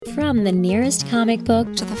From the nearest comic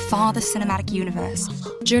book to the farthest cinematic universe.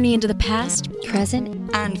 Journey into the past,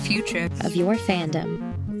 present, and future of your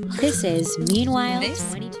fandom. This is Meanwhile.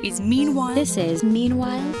 This is Meanwhile. This is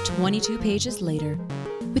Meanwhile 22 Pages Later.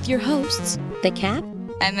 With your hosts, The Cap,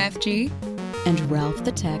 MFG, and Ralph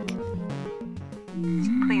the Tech.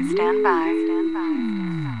 Please stand by.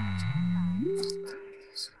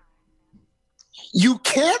 You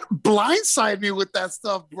can't blindside me with that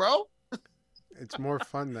stuff, bro. It's more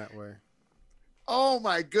fun that way. Oh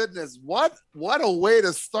my goodness. What a way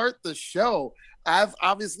to start the show.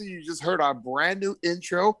 Obviously you just heard our brand new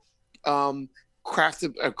intro,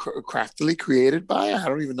 craftily created by, I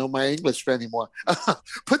don't even know my English anymore,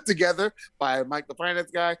 put together by Mike the Finance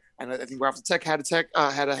Guy, and I think Ralph the Tech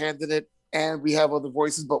had a hand in it, and we have other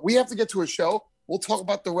voices, but we have to get to a show. We'll talk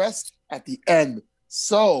about the rest at the end.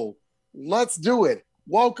 So let's do it.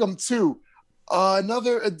 Welcome to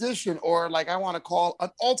another edition, or like I want to call an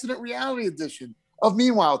alternate reality edition of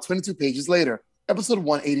Meanwhile 22 Pages Later, episode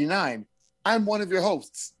 189. I'm one of your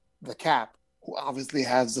hosts, The Cap, who obviously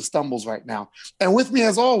has the stumbles right now. And with me,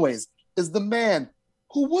 as always, is the man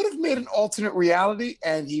who would have made an alternate reality,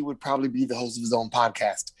 and he would probably be the host of his own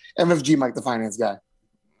podcast, MFG, Mike the Finance Guy.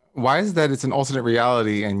 Why is that it's an alternate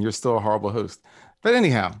reality and you're still a horrible host? But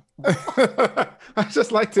anyhow, I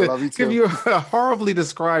just like to give you a horribly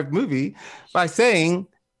described movie by saying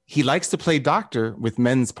he likes to play doctor with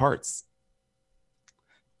men's parts.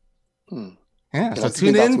 Yeah, so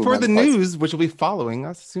tune in for the news, which will be following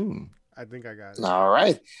us soon. I think I got it. All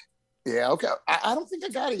right. Yeah, okay. I don't think I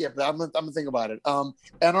got it yet, but I'm gonna think about it. And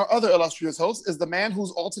our other illustrious host is the man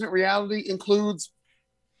whose alternate reality includes,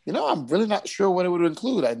 I'm really not sure what it would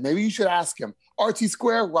include. Maybe you should ask him. RT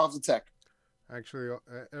Square, Ralph the Tech. Actually,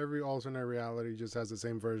 every alternate reality just has the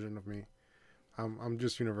same version of me. I'm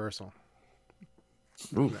just universal.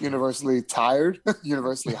 Ooh. Universally tired?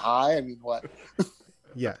 Universally high? I mean, what?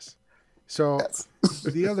 Yes. So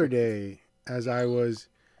the other day, as I was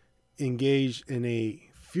engaged in a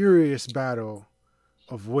furious battle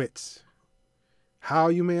of wits, how,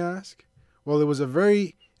 you may ask? Well, it was a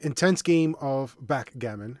very intense game of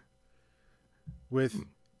backgammon with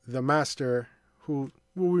the master, who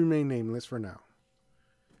will remain nameless for now.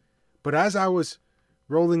 But as I was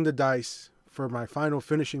rolling the dice for my final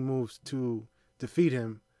finishing moves to defeat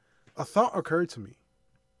him, a thought occurred to me.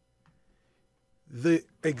 The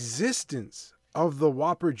existence of the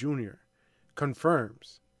Whopper Jr.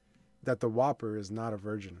 confirms that the Whopper is not a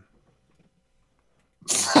virgin.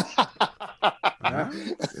 Yeah,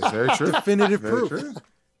 it's very true. Definitive proof. True.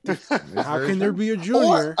 How can there be a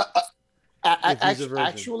junior if he's a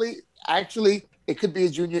virgin? Actually, it could be a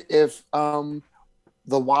junior if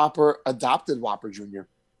the Whopper adopted Whopper Jr.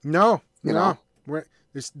 No.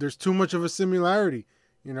 There's too much of a similarity.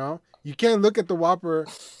 You can't look at the Whopper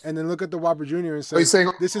and then look at the Whopper Jr. and say,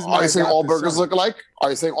 "This is my." Are you saying all burgers look alike? Are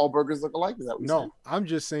you saying all burgers look alike? Is that what you're saying? I'm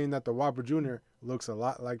just saying that the Whopper Jr. looks a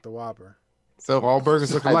lot like the Whopper. So all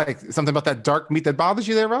burgers look alike. Something about that dark meat that bothers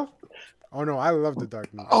you there, Ralph? Oh no, I love the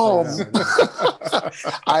dark meat. Oh,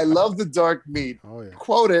 I love the dark meat. Oh yeah.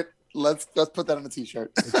 Quote it. Let's put that on a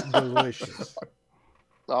t-shirt. It's delicious.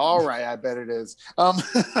 All right, I bet it is.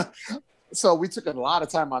 So we took a lot of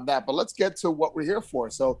time on that, but let's get to what we're here for.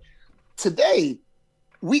 So today,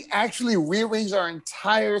 we actually rearranged our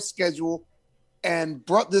entire schedule and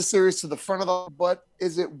brought this series to the front of the, but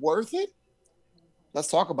is it worth it? Let's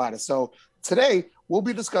talk about it. So today, we'll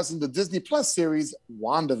be discussing the Disney Plus series,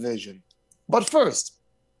 WandaVision. But first,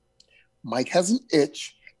 Mike has an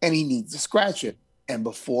itch and he needs to scratch it. And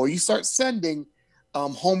before you start sending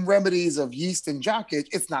home remedies of yeast and jock itch,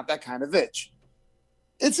 it's not that kind of itch.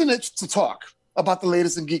 It's an itch to talk about the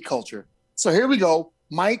latest in geek culture. So here we go.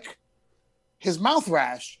 Mike, his mouth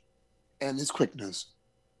rash, and his quick news.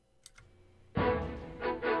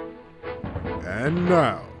 And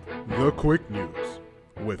now, the quick news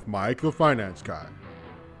with Mike the Finance Guy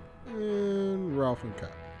and Ralph and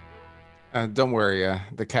Cap. Don't worry.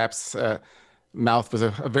 The Cap's mouth was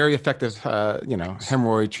a very effective,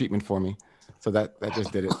 hemorrhoid treatment for me. So that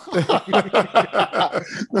just did it.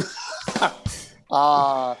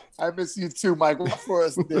 I miss you too, Mike. What for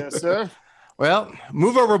us there, sir? Well,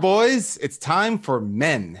 move over, boys. It's time for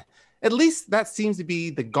Men. At least that seems to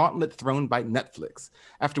be the gauntlet thrown by Netflix.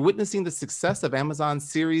 After witnessing the success of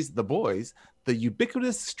Amazon's series The Boys, the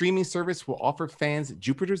ubiquitous streaming service will offer fans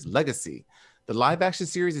Jupiter's Legacy. The live-action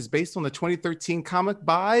series is based on the 2013 comic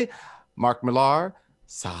by Mark Millar,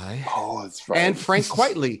 Sigh. Oh, that's right. And Frank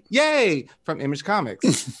Quitely, yay, from Image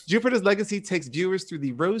Comics. Jupiter's Legacy takes viewers through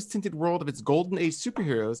the rose-tinted world of its golden age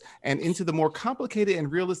superheroes and into the more complicated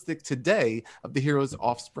and realistic today of the heroes'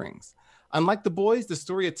 offsprings. Unlike The Boys, the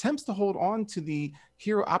story attempts to hold on to the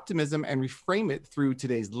hero optimism and reframe it through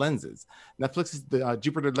today's lenses. Netflix's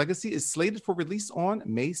Jupiter Legacy is slated for release on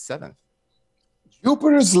May 7th.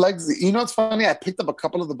 Jupiter's Legacy. You know, it's funny. I picked up a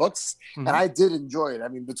couple of the books, and I did enjoy it. I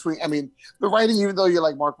mean, the writing, even though you're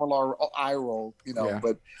like Mark Millar, eye roll,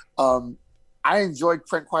 but I enjoyed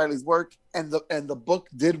Frank Quitely's work, and the book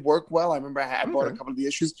did work well. I remember I bought a couple of the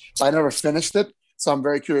issues, but I never finished it. So I'm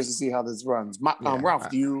very curious to see how this runs. Mike,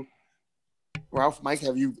 have you?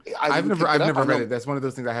 I've never read it. That's one of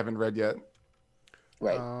those things I haven't read yet.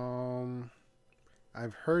 Right.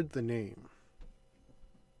 I've heard the name.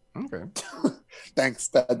 Okay. Thanks.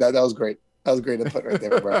 That was great. That was great input right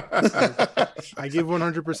there, bro. I give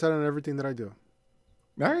 100% on everything that I do.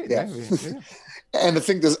 All right. Yeah. And I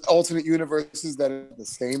think there's alternate universes that are the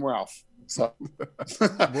same Ralph. So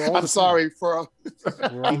I'm sorry for.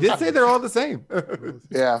 He did say they're all the same.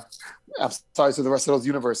 Yeah. I'm sorry to the rest of those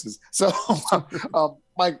universes. So,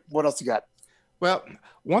 Mike, what else you got? Well,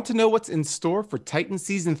 want to know what's in store for Titan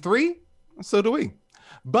Season 3? So do we.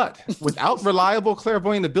 But without reliable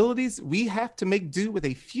clairvoyant abilities, we have to make do with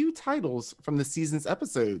a few titles from the season's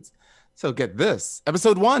episodes. So get this.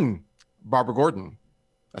 Episode 1, Barbara Gordon.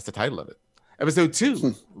 That's the title of it. Episode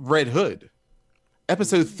 2, Red Hood.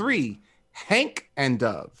 Episode 3, Hank and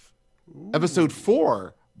Dove. Episode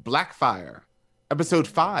 4, Blackfire. Episode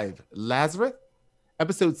 5, Lazarus.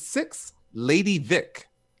 Episode 6, Lady Vic.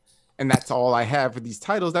 And that's all I have for these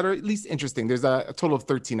titles that are at least interesting. There's a total of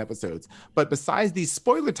 13 episodes. But besides these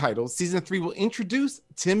spoiler titles, Season 3 will introduce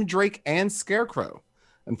Tim Drake and Scarecrow.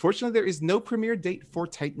 Unfortunately, there is no premiere date for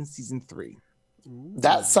Titan Season 3.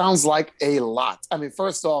 That sounds like a lot. I mean,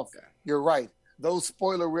 first off, you're right. Those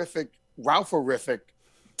spoilerific, Ralph-orific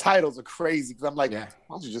titles are crazy. Because I'm like, why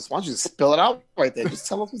don't you just spill it out right there? Just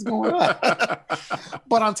tell us what's going on.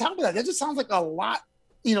 But on top of that just sounds like a lot,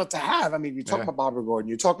 to have. I mean, you're talking about Barbara Gordon.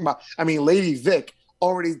 You're talking about, Lady Vic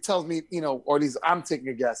already tells me, or at least I'm taking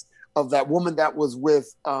a guess of that woman that was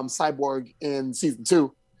with Cyborg in Season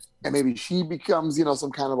 2. And maybe she becomes,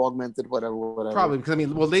 some kind of augmented whatever. Probably, because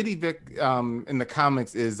Lady Vic in the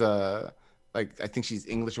comics is I think she's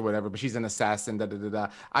English or whatever, but she's an assassin.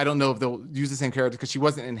 I don't know if they'll use the same character because she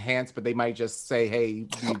wasn't enhanced, but they might just say, "Hey."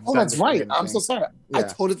 Oh, that's right. I'm so sorry. Yeah. I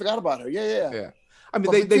totally forgot about her. Yeah. I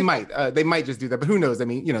mean, they might just do that, but who knows? I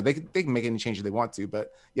mean, they can make any changes they want to,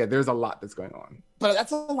 but yeah, there's a lot that's going on. But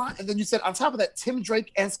that's a lot. And then you said on top of that, Tim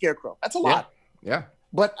Drake and Scarecrow. That's a lot. Yeah.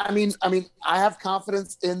 But I mean, I have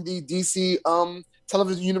confidence in the DC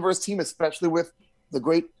television universe team, especially with the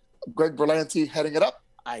great Greg Berlanti heading it up.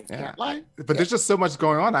 I can't lie. But there's just so much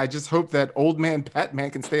going on. I just hope that old man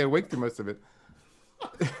Batman can stay awake through most of it.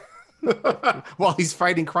 While he's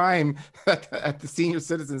fighting crime at the senior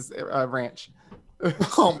citizens ranch.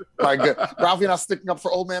 Oh my God. Ralph, you're not sticking up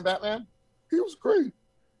for old man Batman? He was great.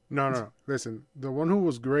 No. Listen, the one who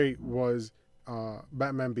was great was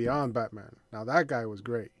Batman Beyond Batman. Now that guy was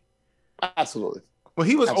great. Absolutely. Well,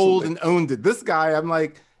 he was old and owned it. This guy, I'm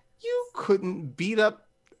like, you couldn't beat up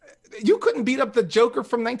the Joker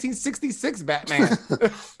from 1966 Batman.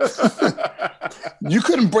 You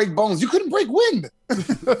couldn't break bones. You couldn't break wind.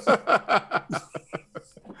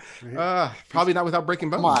 Probably not without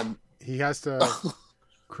breaking bones. Come on. He has to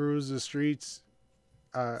cruise the streets,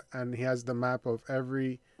 and he has the map of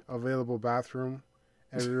every available bathroom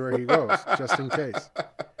everywhere he goes, just in case.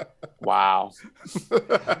 Wow.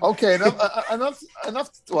 Okay, enough.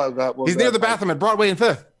 Well, he's near the bathroom at Broadway and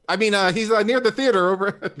Fifth. I mean, he's near the theater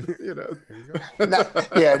over,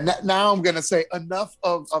 Now I'm gonna say enough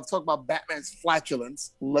of talking about Batman's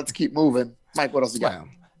flatulence. Let's keep moving. Mike, what else you got? Well,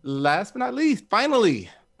 last but not least, finally,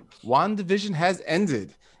 WandaVision has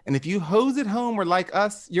ended. And if you hoes at home are like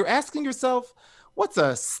us, you're asking yourself, what's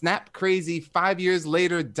a snap crazy 5 years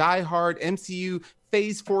later diehard MCU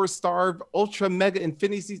Phase 4 starved ultra mega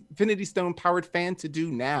Infinity Stone powered fan to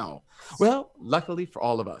do now? Well, luckily for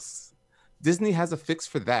all of us, Disney has a fix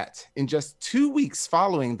for that. In just 2 weeks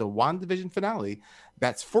following the WandaVision finale,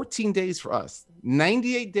 that's 14 days for us,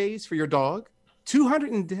 98 days for your dog,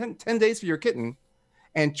 210 days for your kitten,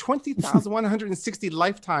 and 20,160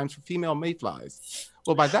 lifetimes for female mayflies.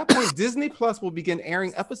 Well, by that point, Disney Plus will begin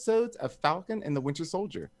airing episodes of Falcon and the Winter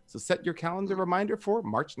Soldier. So set your calendar reminder for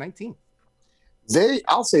March 19th.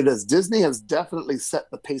 I'll say this, Disney has definitely set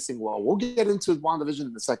the pacing well. We'll get into WandaVision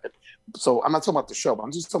in a second. So I'm not talking about the show, but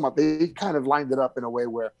I'm just talking about they kind of lined it up in a way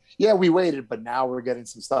where, we waited, but now we're getting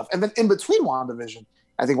some stuff. And then in between WandaVision,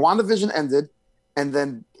 I think WandaVision ended. And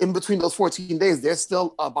then in between those 14 days, there's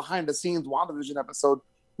still a behind the scenes WandaVision episode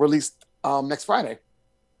released next Friday.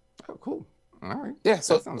 Oh, cool. All right. Yeah.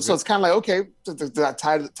 So it's kind of like, okay,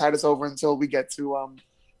 tide us over until we get to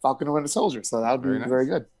Falcon and Winter Soldier. So that would be Very nice. very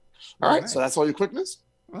good. All Very right, nice. so that's all your quickness?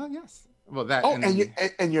 Well, yes. Well, that. Oh,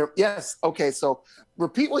 and you're yes. Okay, so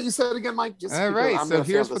repeat what you said again, Mike. Just All because right. I'm So gonna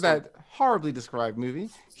fail here's for this that one. horribly described movie.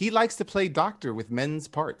 He likes to play doctor with men's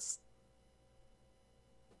parts.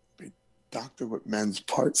 Doctor with men's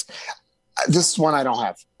parts. This one I don't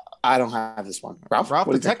have. I don't have this one. Ralph Ralph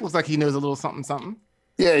what the do you think? tech looks like he knows a little something, something.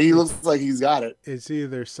 Yeah, he looks like he's got it. It's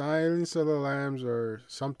either Silence of the Lambs or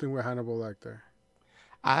something with Hannibal Lecter.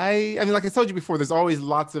 I mean, like I told you before, there's always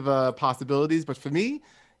lots of possibilities. But for me,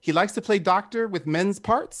 he likes to play doctor with men's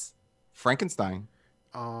parts. Frankenstein.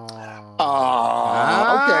 Oh, okay.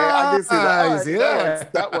 I can see that. All you right, see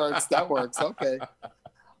that that? works. That works. Okay.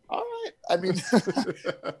 All right. I mean,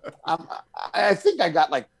 I think I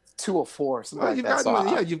got like 2 or 4. Something Well, like you've that. gotten,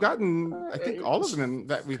 So, you've gotten, I think all of them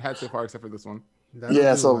that we've had so far, except for this one. That'll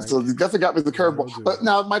yeah. do, So Mike. you definitely got me the That'll curveball. do. But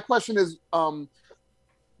now my question is,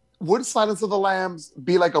 would Silence of the Lambs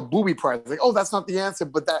be like a booby prize? Like, oh, that's not the answer,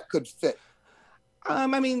 but that could fit. I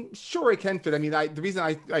mean, sure, it can fit. I mean, the reason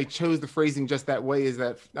I chose the phrasing just that way is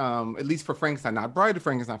that, at least for Frankenstein, not Bride of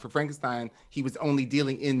Frankenstein, for Frankenstein, he was only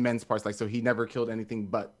dealing in men's parts. Like, so he never killed anything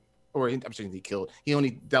but, or I'm sure he killed, he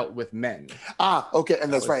only dealt with men. Okay.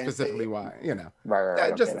 And that's That was right. Specifically why, you know.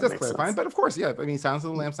 Right. Just Okay, that makes clarifying. sense. But of course, yeah. I mean, Silence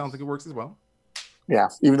of the Lambs sounds like it works as well. Yeah.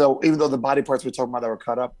 Even though the body parts we're talking about that were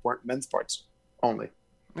cut up weren't men's parts only.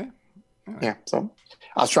 Yeah. So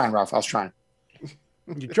I was trying, Ralph. I was trying.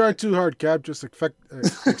 You tried too hard, Cap. Just accept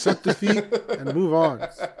defeat and move on.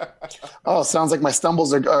 Oh, sounds like my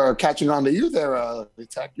stumbles are catching on to you there,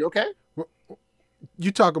 Tech. You okay?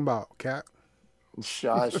 You talking about, Cap?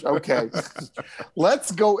 Shush. Okay.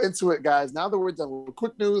 Let's go into it, guys. Now that we're done with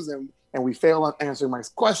quick news and we fail on answering Mike's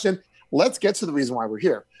question, let's get to the reason why we're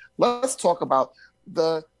here. Let's talk about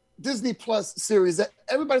the Disney Plus series that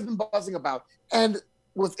everybody's been buzzing about. And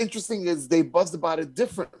what's interesting is they buzzed about it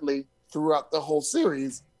differently throughout the whole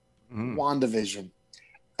series, WandaVision.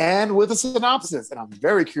 And with a synopsis, and I'm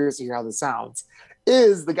very curious to hear how this sounds,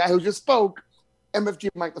 is the guy who just spoke, MFG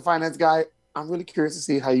Mike, the finance guy. I'm really curious to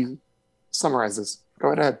see how you summarize this. Go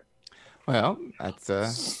right ahead. Well, that's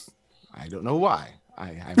I don't know why.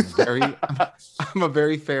 I'm a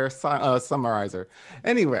very fair summarizer.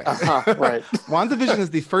 Anyway, right. WandaVision is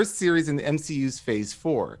the first series in the MCU's Phase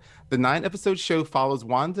 4. The 9-episode show follows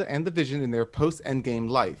Wanda and the Vision in their post-Endgame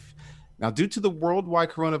life. Now, due to the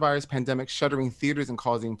worldwide coronavirus pandemic shuttering theaters and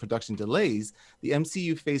causing production delays, the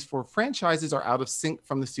MCU Phase 4 franchises are out of sync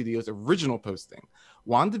from the studio's original posting.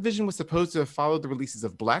 WandaVision was supposed to have followed the releases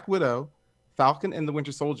of Black Widow, Falcon and the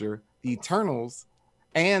Winter Soldier, The Eternals,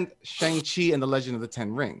 and Shang-Chi and the Legend of the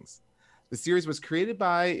Ten Rings. The series was created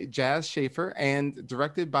by Jaz Schaefer and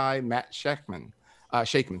directed by Matt Shakman.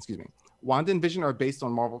 Wanda and Vision are based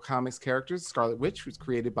on Marvel Comics characters. Scarlet Witch was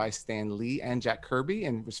created by Stan Lee and Jack Kirby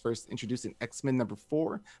and was first introduced in X-Men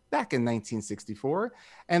 #4 back in 1964.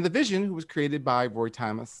 And the Vision, who was created by Roy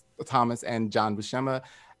Thomas and John Buscema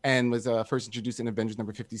and was first introduced in Avengers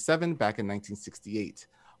 #57 back in 1968.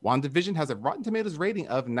 WandaVision has a Rotten Tomatoes rating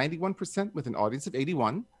of 91% with an audience of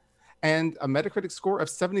 81 and a Metacritic score of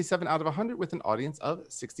 77 out of 100 with an audience of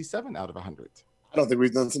 67 out of 100. I don't think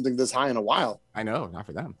we've done something this high in a while. I know, not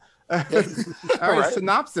for them. All right,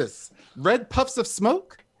 synopsis. Red puffs of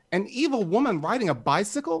smoke, an evil woman riding a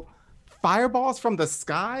bicycle, fireballs from the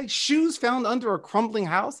sky, shoes found under a crumbling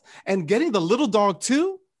house, and getting the little dog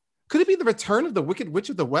too? Could it be the return of the Wicked Witch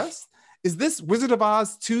of the West? Is this Wizard of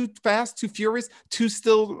Oz too fast, too furious, too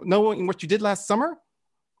still knowing what you did last summer?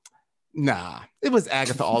 Nah, it was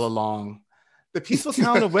Agatha all along. The peaceful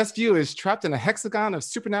town of Westview is trapped in a hexagon of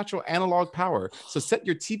supernatural analog power, so set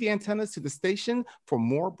your TV antennas to the station for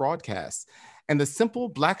more broadcasts. And the simple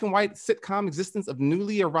black and white sitcom existence of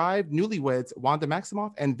newly arrived newlyweds Wanda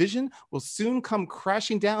Maximoff and Vision will soon come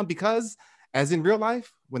crashing down because, as in real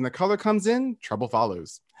life, when the color comes in, trouble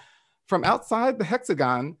follows. From outside the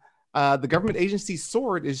hexagon, the government agency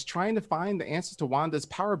SWORD is trying to find the answers to Wanda's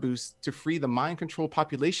power boost to free the mind-controlled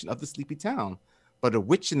population of the sleepy town. But a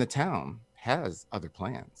witch in the town has other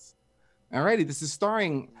plans. Alrighty, this is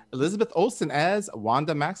starring Elizabeth Olsen as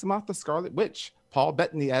Wanda Maximoff, the Scarlet Witch, Paul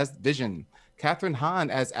Bettany as Vision, Catherine Hahn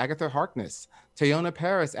as Agatha Harkness, Teyonah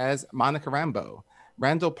Parris as Monica Rambeau,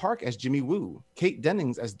 Randall Park as Jimmy Woo, Kate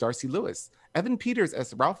Dennings as Darcy Lewis, Evan Peters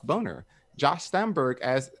as Ralph Boner, Josh Stamberg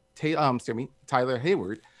as Tyler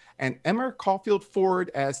Hayward, and Emma Caulfield Ford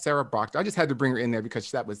as Sarah Proctor. I just had to bring her in there because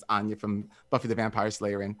that was Anya from Buffy the Vampire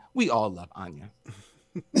Slayer, and we all love Anya.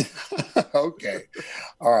 Okay.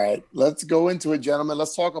 All right. Let's go into it, gentlemen.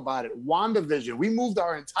 Let's talk about it. WandaVision. We moved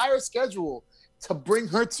our entire schedule to bring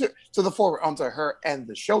her to the forefront, her and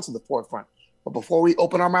the show to the forefront. But before we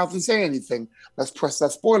open our mouth and say anything, let's press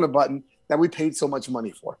that spoiler button that we paid so much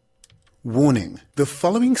money for. Warning, the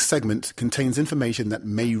following segment contains information that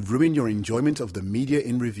may ruin your enjoyment of the media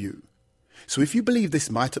in review. So if you believe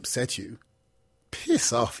this might upset you,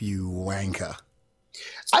 piss off, you wanker.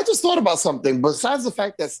 I just thought about something. Besides the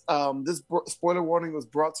fact that this spoiler warning was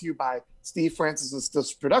brought to you by Steve Francis and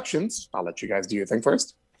Stush Productions, I'll let you guys do your thing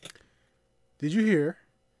first. Did you hear?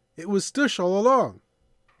 It was Stush all along.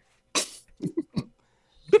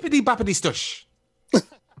 Bippity boppity stush.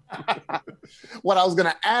 What I was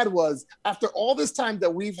going to add was, after all this time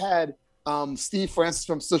that we've had Steve Francis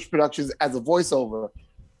from Stush Productions as a voiceover,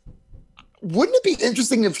 wouldn't it be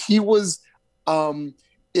interesting if he was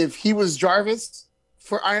Jarvis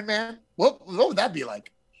for Iron Man? What would that be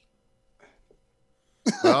like?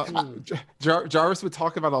 Well, Jarvis would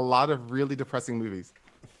talk about a lot of really depressing movies.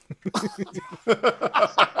 But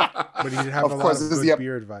he'd have a lot of good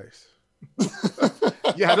beer advice.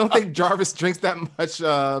 Yeah, I don't think Jarvis drinks that much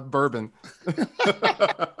bourbon.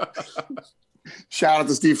 Shout out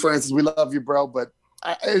to Steve Francis. We love you, bro. But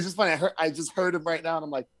it's just funny. I just heard him right now, and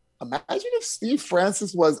I'm like, imagine if Steve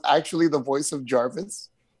Francis was actually the voice of Jarvis.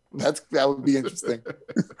 That would be interesting.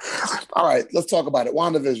 All right, let's talk about it.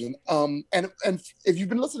 WandaVision. And if you've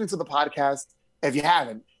been listening to the podcast, if you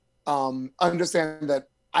haven't, understand that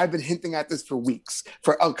I've been hinting at this for weeks.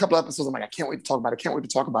 For a couple episodes, I'm like, I can't wait to talk about it. I can't wait to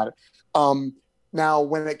talk about it. Now,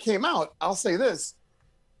 when it came out, I'll say this.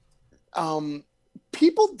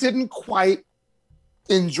 People didn't quite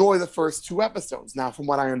enjoy the first 2 episodes. Now, from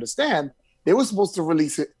what I understand, they were supposed to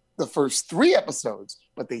release it the first 3 episodes,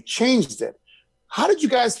 but they changed it. How did you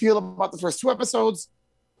guys feel about the first 2 episodes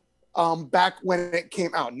back when it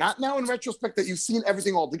came out? Not now in retrospect that you've seen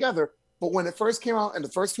everything all together, but when it first came out and the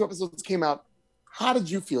first 2 episodes came out, how did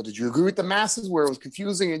you feel? Did you agree with the masses where it was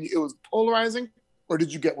confusing and it was polarizing, or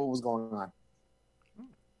did you get what was going on?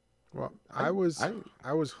 Well, I was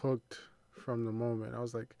hooked from the moment. I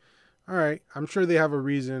was like, all right, I'm sure they have a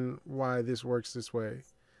reason why this works this way.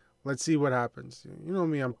 Let's see what happens. You know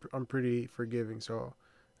me, I'm pretty forgiving, so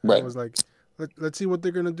I was like, let's see what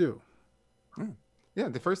they're gonna do. Yeah,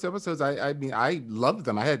 the first episodes, I mean, I loved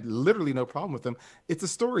them. I had literally no problem with them. It's a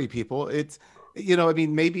story, people. It's, you know, I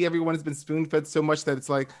mean, maybe everyone has been spoon-fed so much that it's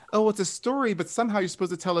like, oh, it's a story, but somehow you're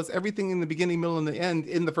supposed to tell us everything in the beginning, middle, and the end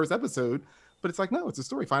in the first episode. But it's like, no, it's a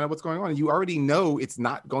story. Find out what's going on. And you already know it's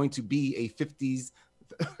not going to be a 50s,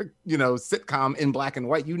 you know, sitcom in black and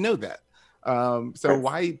white. You know that. So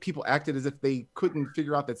why people acted as if they couldn't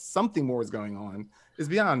figure out that something more was going on is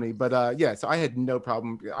beyond me. But yeah, so I had no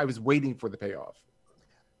problem. I was waiting for the payoff.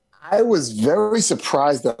 I was very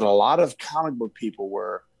surprised that a lot of comic book people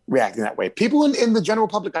were reacting that way. People in the general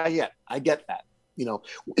public, I get that. You know,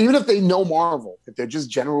 even if they know Marvel, if they're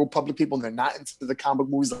just general public people and they're not into the comic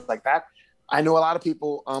movies like that, I know a lot of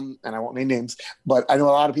people, and I won't name names, but I know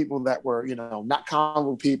a lot of people that were, you know, not comic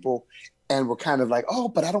book people and were kind of like, oh,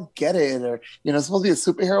 but I don't get it. Or, you know, it's supposed to be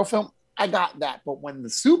a superhero film. I got that. But when the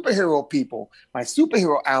superhero people, my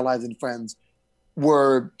superhero allies and friends,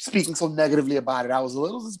 were speaking so negatively about it, I was a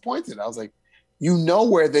little disappointed. I was like, you know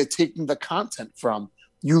where they're taking the content from.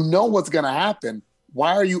 You know what's going to happen.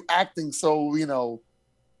 Why are you acting so, you know,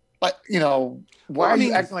 like, you know, why are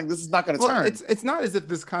you acting like this is not going to turn? It's not as if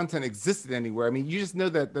this content existed anywhere. I mean, you just know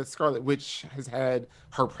that the Scarlet Witch has had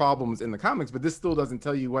her problems in the comics, but this still doesn't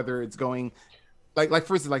tell you whether it's going, like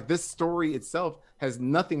for instance, like this story itself has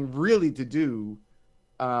nothing really to do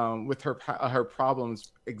with her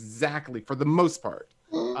problems exactly for the most part.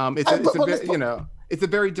 It's a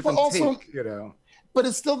very different take, you know. But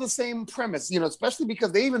it's still the same premise, you know, especially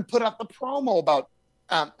because they even put out the promo about.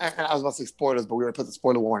 And I was about to say spoilers, but we already put the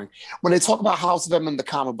spoiler warning. When they talk about House of M in the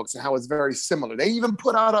comic books and how it's very similar, they even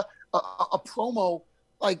put out a promo,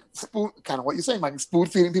 like kind of what you're saying, like spoon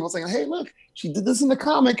feeding people, saying, "Hey, look, she did this in the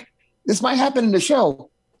comic. This might happen in the show."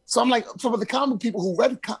 So I'm like, for the comic people who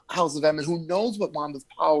read House of M and who knows what Wanda's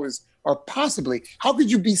powers are possibly, how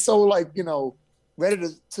could you be so like, you know, ready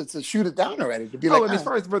to shoot it down already? To be like, as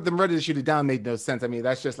far as them ready to shoot it down made no sense. I mean,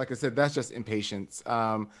 that's just, like I said, that's just impatience.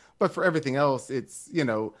 But for everything else, it's, you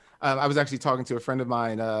know, I was actually talking to a friend of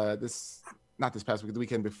mine not this past week, the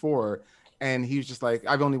weekend before, and he was just like,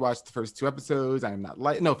 I've only watched the first 2 episodes.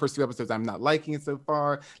 First 2 episodes, I'm not liking it so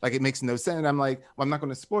far. Like, it makes no sense. And I'm like, well, I'm not going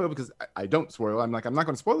to spoil because I don't spoil. I'm like, I'm not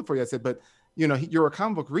going to spoil it for you. I said, but you know, you're a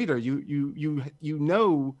comic book reader. You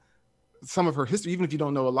know some of her history, even if you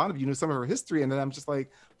don't know a lot of, you know, some of her history. And then I'm just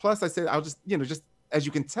like, plus I said, I'll just, you know, just as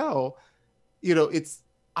you can tell, you know, it's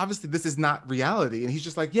obviously this is not reality. And he's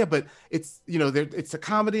just like, yeah, but it's, you know, it's a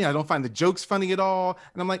comedy. I don't find the jokes funny at all.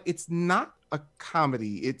 And I'm like, it's not a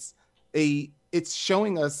comedy. It's a it's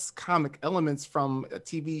showing us comic elements from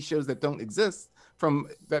TV shows that don't exist, from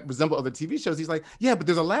that resemble other TV shows. He's like, yeah, but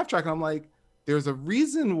there's a laugh track. And I'm like, there's a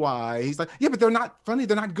reason why. He's like, yeah, but they're not funny.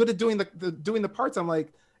 They're not good at doing the parts. I'm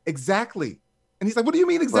like, exactly. And he's like, what do you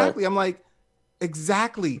mean exactly? Right. I'm like,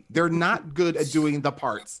 exactly. They're not good at doing the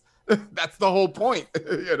parts. That's the whole point,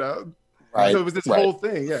 you know? Right. So it was this whole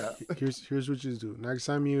thing. Yeah. Here's what you do. Next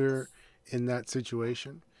time you're in that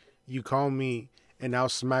situation, you call me and I'll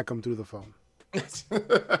smack them through the phone. That's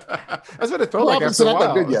what it felt like after a while.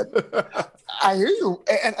 Not that good yet. I hear you.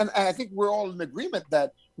 And I think we're all in agreement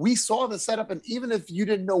that we saw the setup, and even if you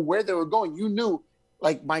didn't know where they were going, you knew,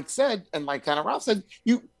 like Mike said, and like kind of Ralph said,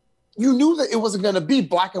 you knew that it wasn't going to be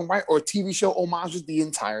black and white or TV show homages the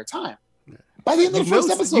entire time. Yeah. By the end of the first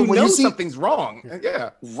episode, you see something's wrong.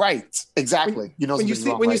 Yeah. Right. Exactly. When you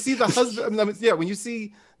see the husband, when you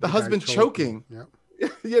see the husband choking,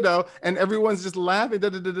 you know, and everyone's just laughing,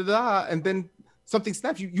 and then something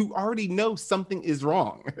snaps. You already know something is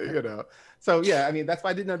wrong, you know. So yeah, I mean, that's why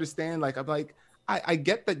I didn't understand. Like, I'm like, I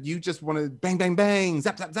get that you just want to bang, bang, bang,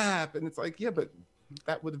 zap, zap, zap, and it's like, yeah, but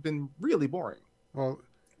that would have been really boring. Well,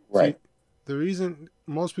 right. See, the reason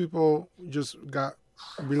most people just got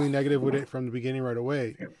really negative with it from the beginning right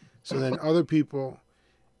away, so then other people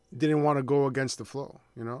didn't want to go against the flow.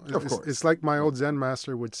 You know, it's like my old Zen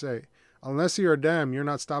master would say, unless you're a dam, you're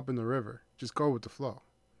not stopping the river. Just go with the flow.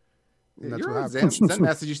 And that's what happened. Zen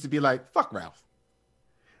master used to be like, fuck Ralph.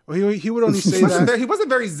 Well, he would only say that. He wasn't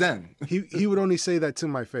very Zen. He would only say that to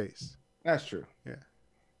my face. That's true. Yeah.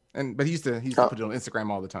 But he used to put it on Instagram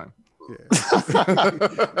all the time. Yeah.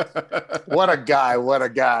 What a guy.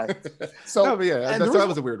 So that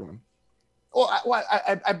was a weird one. Well,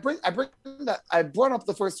 I brought up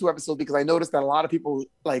the first two episodes because I noticed that a lot of people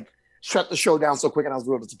like shut the show down so quick, and I was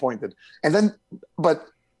real disappointed.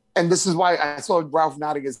 And this is why I saw Ralph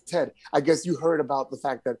nodding his head. I guess you heard about the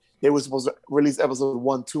fact that they were supposed to release episode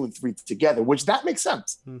 1, 2, and 3 together, which that makes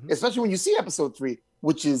sense, especially when you see episode 3,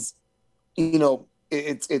 which is, you know,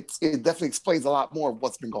 it definitely explains a lot more of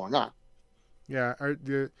what's been going on. Yeah,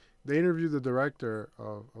 they interviewed the director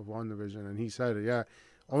of WandaVision, and he said,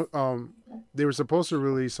 they were supposed to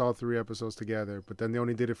release all 3 episodes together, but then they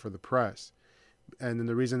only did it for the press. And then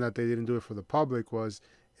the reason that they didn't do it for the public was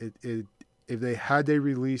if they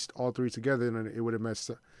released all 3 together, then it would have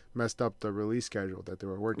messed up the release schedule that they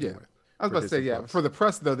were working with. I was about to say, for the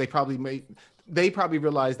press though, they probably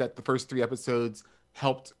realized that the first 3 episodes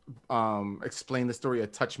helped explain the story a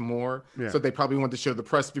touch more. Yeah. So they probably wanted to show the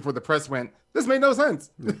press before the press went, this made no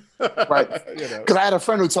sense. Right. Because I had a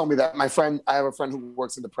friend who told me that. I have a friend who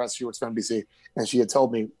works in the press. She works for NBC, and she had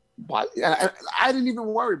told me, and I didn't even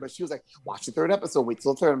worry, but she was like, watch the 3rd episode, wait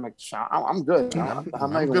till the 3rd. I'm like, I'm good. I'm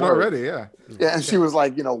good already, yeah. And she was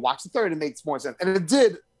like, watch the 3rd, it makes more sense. And it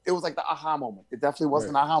did. It was like the aha moment. It definitely was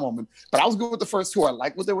an aha moment. But I was good with the first 2. I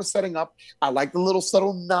liked what they were setting up. I liked the little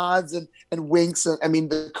subtle nods and winks. And I mean,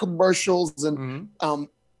 the commercials. And I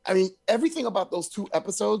mean, everything about those 2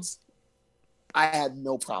 episodes, I had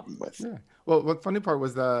no problem with. Yeah. Well, what funny part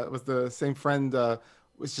was the same friend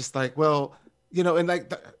was just like, well, you know, and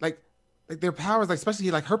like their powers, like especially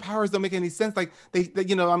like her powers don't make any sense. Like they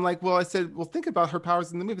you know, I'm like, well, I said, well, think about her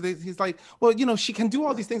powers in the movie. He's like, well, you know, she can do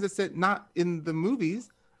all these things. I said, not in the movies.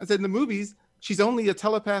 I said, in the movies, she's only a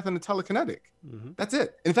telepath and a telekinetic. That's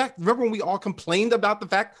it. In fact, remember when we all complained about the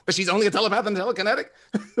fact that she's only a telepath and a telekinetic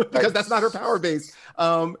because that's not her power base.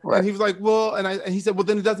 And he was like, well, and he said, well,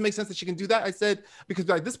 then it doesn't make sense that she can do that. I said, because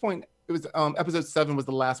at this point, it was episode 7 was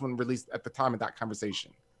the last one released at the time of that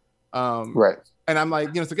conversation. And I'm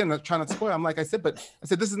like, so again, I'm trying not to spoil. I'm like, I said,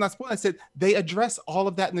 this is not spoil. I said, they address all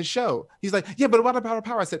of that in the show. He's like, yeah, but what about her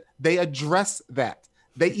power? I said, they address that.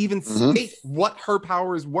 They even state what her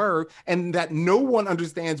powers were and that no one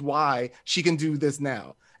understands why she can do this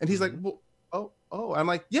now. And he's like, well, oh. I'm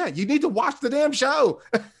like, yeah, you need to watch the damn show.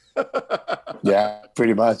 Yeah,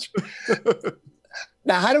 pretty much.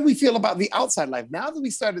 Now, how do we feel about the outside life? Now that we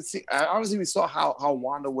started seeing, obviously we saw how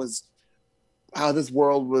Wanda was, how this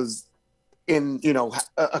world was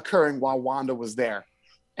occurring while Wanda was there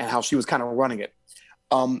and how she was kind of running it.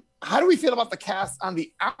 How do we feel about the cast on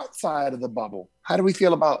the outside of the bubble? How do we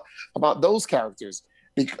feel about those characters?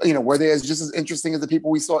 Because, were they just as interesting as the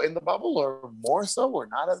people we saw in the bubble, or more so, or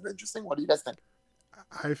not as interesting? What do you guys think?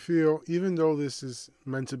 I feel, even though this is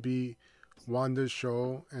meant to be Wanda's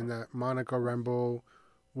show and that Monica Rambeau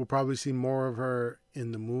will probably see more of her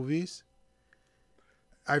in the movies,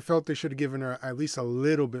 I felt they should have given her at least a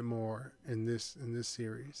little bit more in this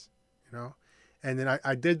series, And then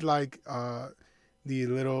I did like the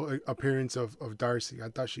little appearance of Darcy. I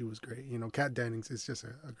thought she was great. Kat Dennings is just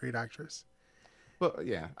a great actress. Well,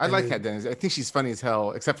 yeah, I And like then- Kat Dennings. I think she's funny as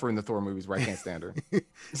hell, except for in the Thor movies where I can't stand her.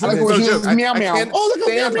 I like when she was meow meow. can't Oh, look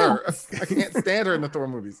at stand meow meow. her. I can't stand her in the Thor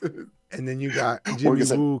movies. And then you got Or Jimmy you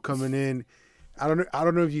said- Woo coming in. I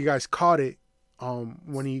don't know if you guys caught it.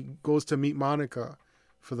 When he goes to meet Monica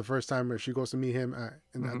for the first time, or she goes to meet him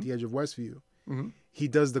at the edge of Westview, he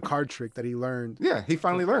does the card trick that he learned. Yeah, he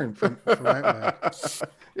finally learned from Ant-Man.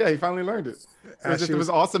 Yeah, he finally learned it. It was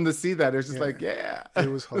awesome to see that. It was just like, yeah. It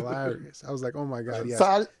was hilarious. I was like, oh my god, yeah.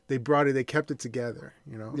 So They kept it together,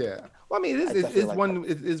 you know. Yeah. Well, I mean, it definitely is like one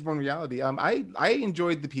it is one reality. I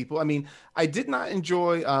enjoyed the people. I mean, I did not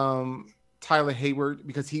enjoy Tyler Hayward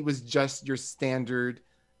because he was just your standard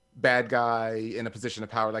bad guy in a position of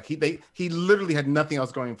power. Like he literally had nothing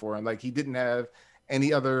else going for him. Like he didn't have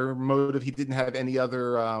any other motive. He didn't have any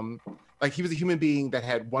other like he was a human being that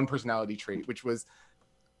had one personality trait, which was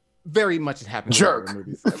very much it happens Jerk. in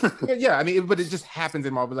Marvel movies. Yeah, I mean, but it just happens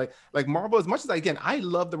in Marvel. Like Marvel, as much as I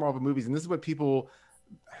love the Marvel movies, and this is what people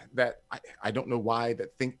that I don't know why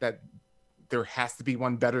that think that there has to be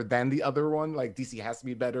one better than the other one. Like DC has to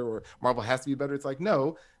be better or Marvel has to be better. It's like,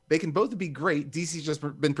 no, they can both be great. DC's just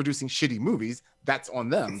been producing shitty movies. That's on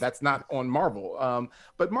them. That's not on Marvel.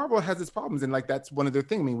 But Marvel has its problems. And like, that's one of their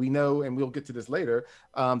things. I mean, we know, and we'll get to this later,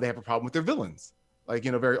 they have a problem with their villains. Like,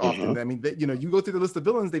 you know, very often, I mean, you know, you go through the list of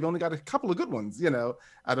villains, they've only got a couple of good ones, you know,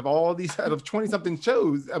 out of 20 something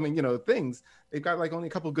shows. I mean, you know, things, they've got like only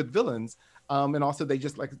a couple of good villains. And also they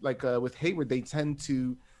just like with Hayward, they tend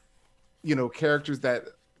to, you know, characters that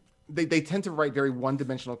they tend to write very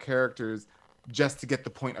one-dimensional characters just to get the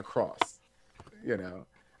point across, you know.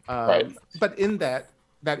 Right. But in that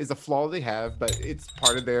is a flaw they have, but it's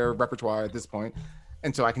part of their repertoire at this point,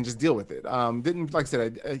 and so I can just deal with it. Didn't, like I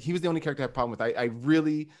said, he was the only character I had a problem with.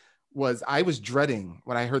 I was dreading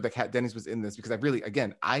when I heard that Kat Dennings was in this, because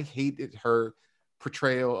I hated her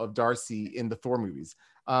portrayal of Darcy in the Thor movies.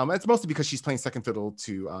 It's mostly because she's playing second fiddle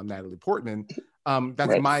to Natalie Portman. That's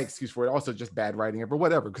Right. my excuse for it. Also just bad writing, but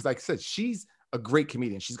whatever. Because like I said, she's a great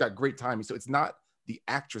comedian. She's got great timing. So it's not the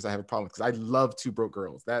actress I have a problem with, because I love Two Broke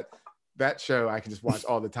Girls. That show I can just watch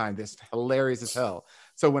all the time. That's hilarious as hell.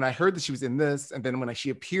 So when I heard that she was in this, and then when she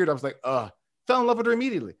appeared, I was like, fell in love with her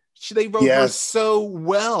immediately. They wrote her Yes. so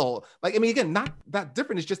well. Like, I mean, again, not that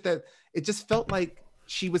different. It's just that it just felt like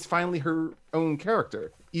she was finally her own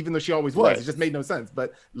character, even though she always was. Right. It just made no sense.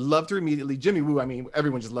 But loved her immediately. Jimmy Woo, I mean,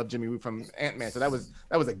 everyone just loved Jimmy Woo from Ant-Man, so that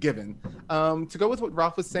was a given. To go with what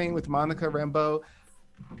Ralph was saying with Monica Rambeau,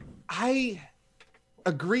 I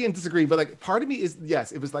agree and disagree, but like part of me is,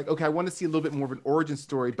 yes, it was like, okay, I want to see a little bit more of an origin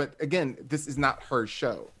story, but again, this is not her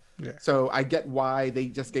show. Yeah. So I get why they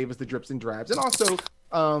just gave us the drips and drabs. And also,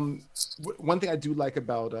 one thing I do like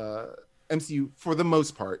about MCU for the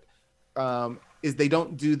most part is they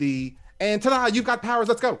don't do the, and ta-da, you've got powers,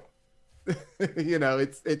 let's go. You know,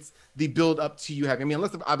 it's the build up to you having, I mean,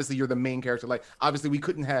 unless obviously you're the main character, like obviously we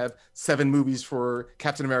couldn't have 7 movies for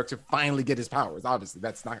Captain America to finally get his powers. Obviously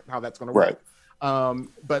that's not how that's going to work. Right.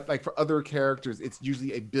 But like for other characters, it's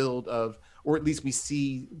usually a build of, or at least we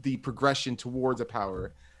see the progression towards a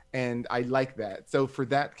power. And I like that. So for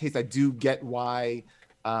that case, I do get why,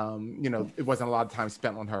 you know, it wasn't a lot of time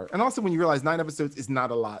spent on her. And also when you realize 9 episodes is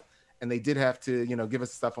not a lot, and they did have to, you know, give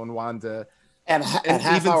us stuff on Wanda. And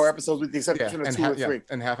half-hour episodes, with the exception of 2 or 3.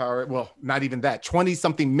 And half-hour, well, not even that,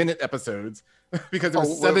 20-something minute episodes, because there was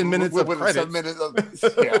Oh, with- 7 minutes with- of with credits. 7 minutes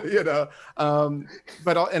of, yeah. You know,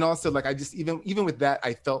 and also like I just even with that,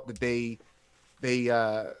 I felt that they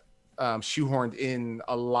shoehorned in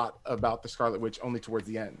a lot about the Scarlet Witch only towards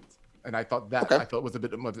the end, and I thought that Okay. I felt was a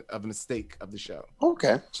bit of a mistake of the show.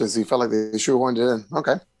 Okay. So you felt like they shoehorned it in.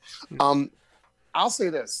 Okay. I'll say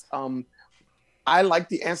this. I like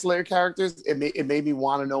the ancillary characters. It made me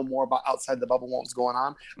want to know more about outside the bubble, what was going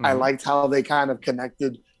on. I Mhm. liked how they kind of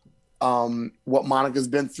connected what Monica's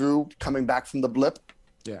been through coming back from the blip.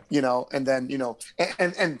 Yeah. You know, and then, you know,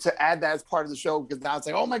 and to add that as part of the show, because now it's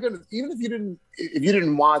like, oh my goodness, even if you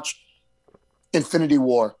didn't watch Infinity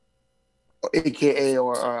War, or AKA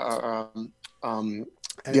or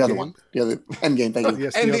the other Endgame. one, the other Endgame, thank you.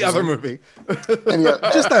 Yes, And the other one. movie. And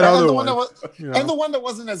Just that and other the one, that was, you know. and the one that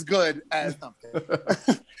wasn't as good as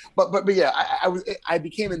but yeah, I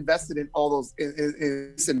became invested in all those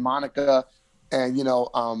in Monica and, you know,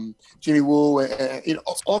 Jimmy Woo and you know,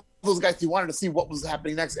 all those guys. You wanted to see what was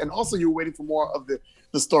happening next, and also you were waiting for more of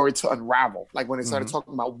the story to unravel, like when they started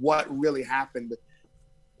talking about what really happened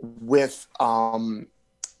with Wanda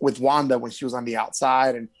when she was on the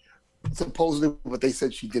outside, and supposedly what they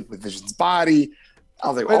said she did with Vision's body. I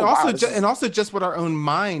was like, But oh, also, wow, this is- and also just with our own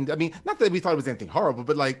mind. I mean, not that we thought it was anything horrible,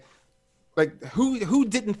 but like who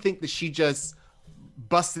didn't think that she just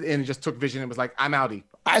busted in and just took Vision and was like, "I'm outie."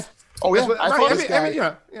 I That's what- thought right, this guy.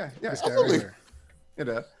 yeah. This guy right Absolutely. here. You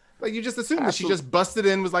know, like you just assume that she Absolutely. just busted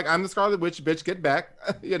in, was like, "I'm the Scarlet Witch, bitch, get back."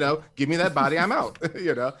 You know, give me that body, I'm out.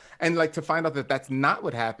 You know, and like to find out that that's not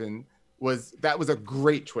what happened was a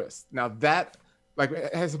great twist. Now that like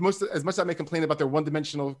as much as I may complain about their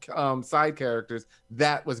one-dimensional side characters,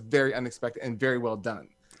 that was very unexpected and very well done.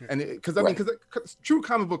 And because because true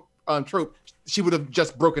comic book trope, she would have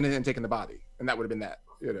just broken in and taken the body, and that would have been that.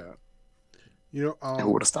 You know. Who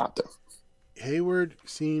would have stopped him? Hayward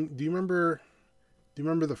scene. Do you remember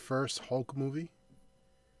the first Hulk movie?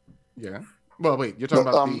 Yeah. Well, wait, you're talking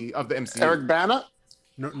about the MCU. Eric Bana?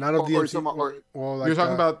 No, not of the Or MCU. some- or- Well, like You're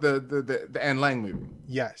talking about the Anne Lang movie.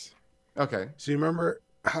 yes. Okay. So you remember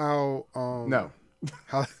how No.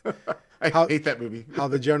 how I How- hate that movie. how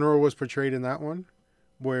the general was portrayed in that one,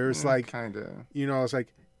 where it's like kind of. it's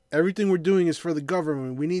like everything we're doing is for the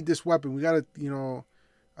government. We need this weapon. We got to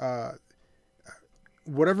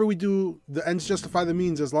whatever we do, the ends justify the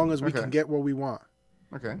means as long as we Okay. can get what we want.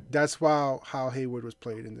 Okay. That's how Hayward was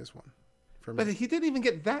played in this one. For me. But he didn't even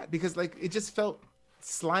get that because like it just felt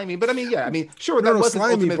slimy. But I mean, yeah, I mean, sure, No, that was his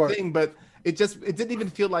slimy, ultimate but- thing, but it didn't even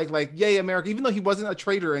feel like yay America, even though he wasn't a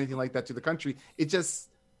traitor or anything like that to the country. It just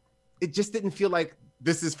didn't feel like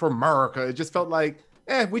this is for America. It just felt like,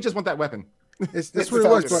 we just want that weapon. That's It what it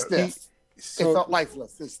felt was. But stiff. It so felt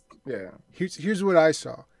lifeless. Yeah. here's what I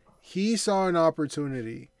saw. He saw an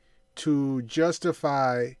opportunity to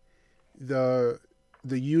justify the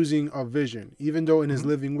using of Vision, even though in his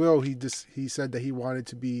living will he said that he wanted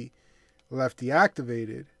to be left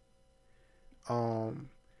deactivated.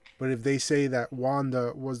 But if they say that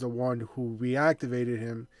Wanda was the one who reactivated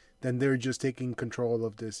him, then they're just taking control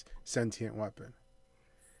of this sentient weapon.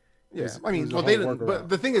 Yeah, It I mean, was a well, they whole didn't. But workaround.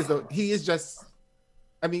 the thing is, though, he is just.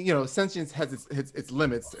 I mean, sentience has its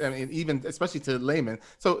limits. I mean, even especially to laymen.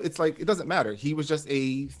 So it's like it doesn't matter. He was just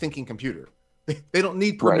a thinking computer. They don't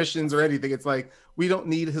need permissions or anything. It's like we don't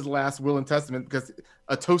need his last will and testament because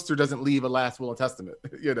a toaster doesn't leave a last will and testament.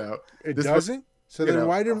 It This was- doesn't. So you then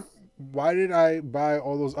know. why did I buy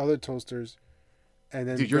all those other toasters? And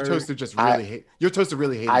then Dude, your bury- toaster just really hate. Your toaster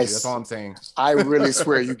really hated you. That's all I'm saying. I really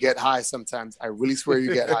swear you get high sometimes. I really swear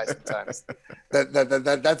you get high sometimes.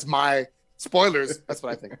 That's my spoilers. That's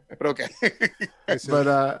what I think. But okay. I said,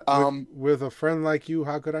 But with a friend like you,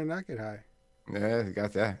 how could I not get high? yeah, you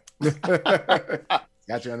got that.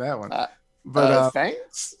 Got you on that one. But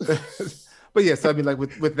thanks. but yes, I mean, like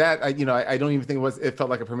with that, I don't even think it felt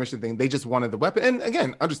like a permission thing. They just wanted the weapon, and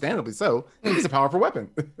again, understandably so. It's a powerful weapon.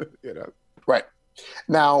 Right.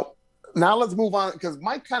 Now let's move on because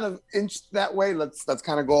Mike kind of inched that way. Let's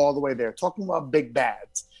kind of go all the way there. Talking about big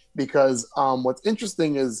bads, because what's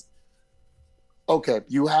interesting is, okay,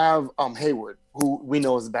 you have Hayward, who we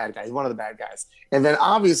know is a bad guy. He's one of the bad guys, and then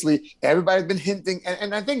obviously everybody's been hinting,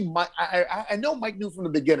 and I think I know Mike knew from the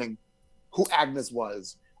beginning who Agnes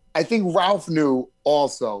was. I think Ralph knew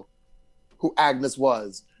also who Agnes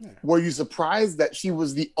was. Yeah. Were you surprised that she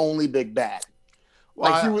was the only big bad?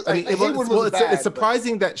 It's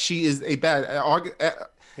surprising that she is a bad.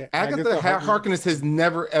 Agatha Harkness has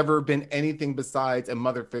never ever been anything besides a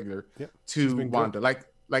mother figure to Wanda,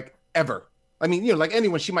 like ever. I mean, like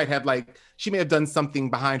anyone, she may have done something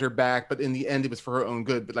behind her back, but in the end, it was for her own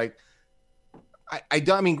good. But like,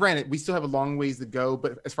 I mean, granted, we still have a long ways to go,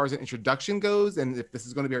 but as far as an introduction goes, and if this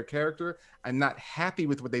is going to be her character, I'm not happy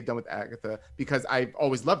with what they've done with Agatha because I've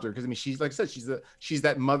always loved her. Because I mean, she's like I said, she's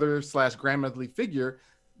that mother/grandmotherly figure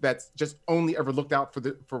that's just only ever looked out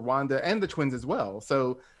for Wanda and the twins as well.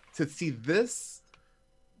 So to see this,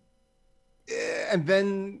 and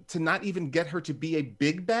then to not even get her to be a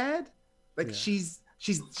big bad, like she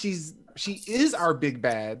is our big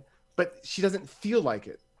bad, but she doesn't feel like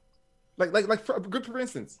it. For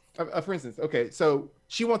instance, okay, so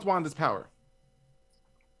she wants Wanda's power.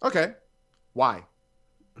 Okay, why?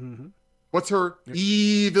 Mm-hmm. What's her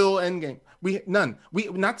evil endgame? None.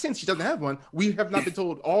 Not since she doesn't have one. We have not been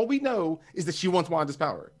told. All we know is that she wants Wanda's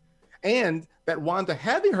power, and that Wanda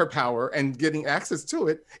having her power and getting access to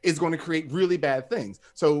it is going to create really bad things.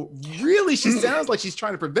 So really, she sounds like she's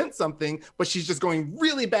trying to prevent something, but she's just going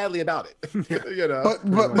really badly about it. But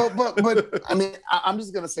I mean, I'm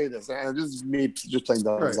just gonna say this, and this is me just playing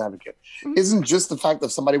devil's advocate. Isn't just the fact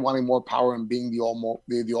of somebody wanting more power and being the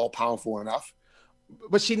all powerful enough?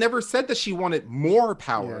 But she never said that she wanted more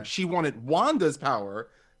power. Yeah. She wanted Wanda's power.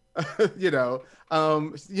 Like in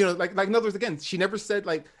other words, again, she never said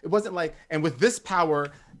like it wasn't like, and with this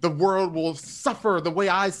power, the world will suffer the way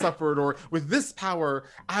I suffered, or with this power,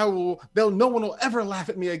 no one will ever laugh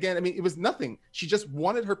at me again. I mean, it was nothing. She just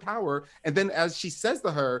wanted her power. And then as she says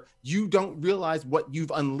to her, you don't realize what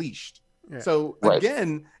you've unleashed. Yeah. So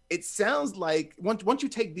again, it sounds like once you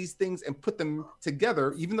take these things and put them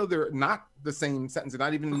together, even though they're not the same sentence, they're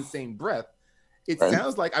not even in the same breath, it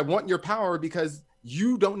sounds like I want your power because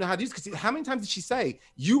you don't know how to use it. Because how many times did she say,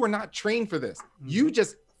 you are not trained for this? You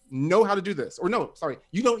just know how to do this. Or no, sorry,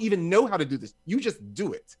 you don't even know how to do this. You just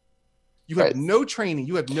do it. You have no training.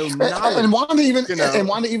 You have no knowledge. And Wanda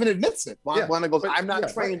even admits it. Wanda goes, I'm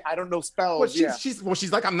not trained. I don't know spells. Well,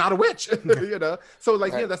 she's like, I'm not a witch. You know? So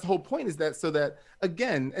like, that's the whole point, is that so that,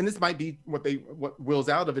 again, and this might be what wills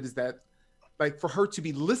out of it, is that like for her to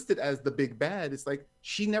be listed as the big bad, it's like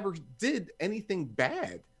she never did anything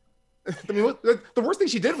bad. I mean, the worst thing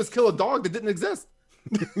she did was kill a dog that didn't exist.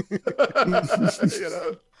 You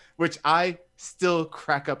know? Which I still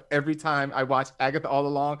crack up every time I watch Agatha All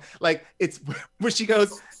Along. Like, it's where she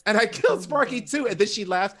goes, and I killed Sparky too, and then she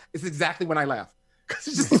laughs. It's exactly when I laugh. Because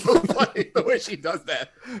it's just so funny the way she does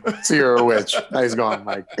that. So you're a witch. Nice going,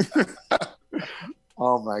 Mike.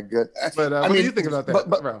 Oh my goodness. But what do you think about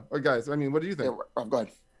that, bro? Or guys, I mean, what do you think? Yeah, go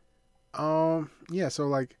ahead. Yeah, so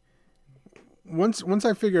like once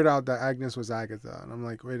I figured out that Agnes was Agatha, and I'm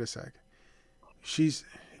like, wait a sec.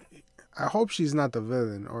 I hope she's not the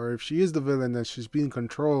villain, or if she is the villain, then she's being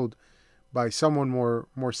controlled by someone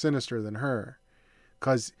more sinister than her.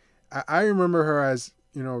 Because I remember her as,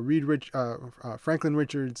 you know, Franklin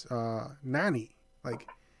Richards' nanny. Like,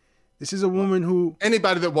 this is a woman who...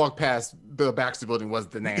 Anybody that walked past the Baxter Building was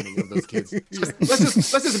the nanny of those kids.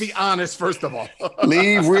 Let's just be honest, first of all.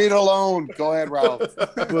 Leave Reed alone. Go ahead, Ralph.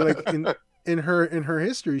 Well, like in her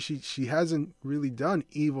history, she hasn't really done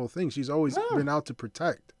evil things. She's always been out to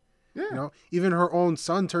protect. Yeah. You know, even her own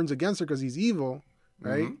son turns against her because he's evil,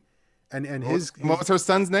 right? Mm-hmm. And his what was her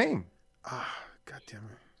son's name? God damn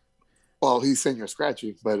it. Well, he's Senior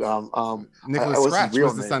Scratchy, but Nicholas Scratch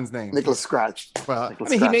was the son's name. Nicholas Scratch. Well,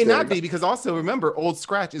 Nicholas Scratch, he may not be, because also remember, Old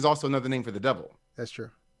Scratch is also another name for the devil. That's true.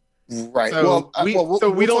 Right. So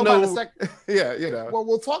we don't know. Yeah, you know. Well,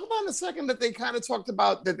 we'll talk about in a second that they kind of talked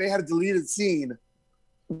about that they had a deleted scene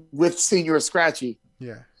with Senior Scratchy.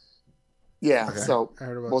 Yeah. Yeah, okay. So I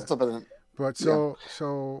heard about we'll that. talk about that. But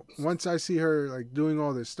so once I see her like doing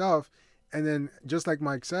all this stuff, and then just like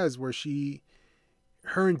Mike says, where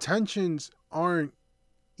her intentions aren't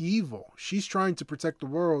evil. She's trying to protect the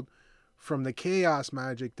world from the chaos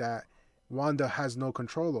magic that Wanda has no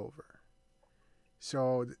control over.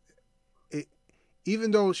 So even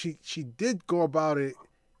though she did go about it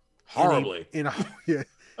horribly in a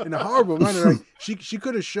horrible manner, like she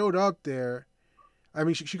could have showed up there. I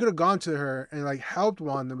mean, she could have gone to her and like helped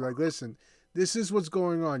Wanda, like, listen, this is what's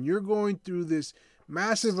going on. You're going through this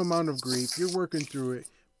massive amount of grief. You're working through it,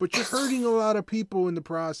 but you're hurting a lot of people in the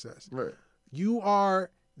process. Right. You are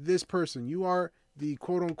this person. You are the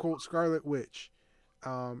quote unquote Scarlet Witch,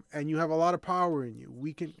 and you have a lot of power in you.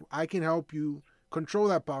 I can help you control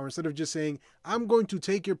that power instead of just saying, I'm going to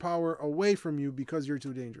take your power away from you because you're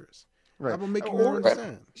too dangerous. Right. How about making her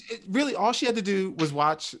understand? Really, all she had to do was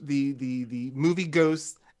watch the movie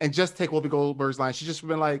Ghost and just take Whoopi Goldberg's line. She just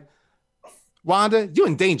been like, Wanda, you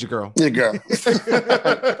in danger, girl. Yeah, girl. You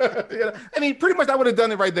know? I mean, pretty much I would have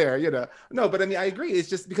done it right there, you know. No, but I mean, I agree. It's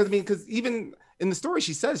just because even in the story,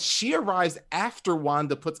 she says she arrives after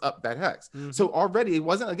Wanda puts up that hex. Mm-hmm. So already it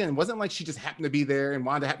wasn't like she just happened to be there and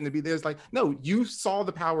Wanda happened to be there. It's like, no, you saw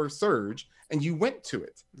the power surge and you went to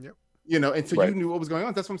it. Yep. You know, and so you knew what was going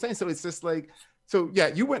on. That's what I'm saying. So it's just like, so yeah,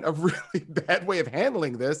 you went a really bad way of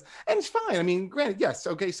handling this, and it's fine. I mean, granted, yes,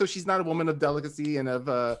 okay, so she's not a woman of delicacy and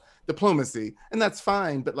of diplomacy, and that's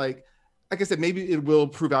fine. But like I said, maybe it will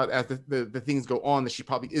prove out as the things go on that she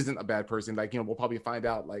probably isn't a bad person. Like, you know, we'll probably find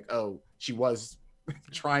out like, oh, she was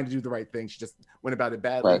trying to do the right thing. She just went about it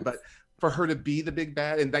badly. Right. But for her to be the big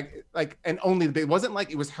bad and and only the big, it wasn't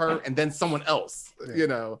like it was her and then someone else, you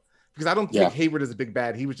know. Because I don't think Hayward is a big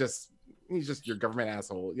bad. He's just your government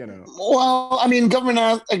asshole, you know. Well, I mean,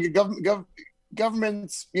 government's,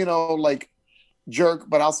 you know, like jerk.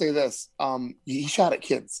 But I'll say this: he shot at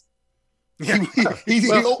kids. Yeah.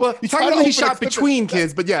 He shot between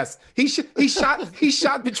kids, but yes, he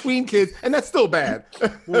shot between kids, and that's still bad.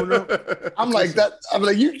 Well, no. I'm like,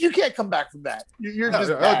 you can't come back from that. You're just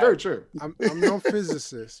bad. Very true. I'm no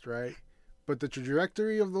physicist, right? But the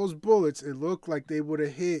trajectory of those bullets, it looked like they would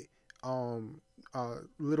have hit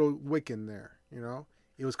little Wiccan there, you know.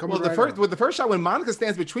 It was coming. Well, the first shot when Monica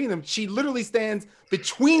stands between them, she literally stands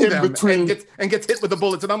between them and gets hit with the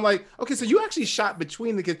bullets. And I'm like, okay, so you actually shot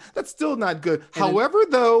between the kids. That's still not good. And however,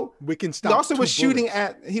 though, we can stop. He also was shooting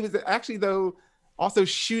at. He was actually also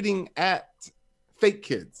shooting at fake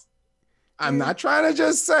kids. I'm not trying to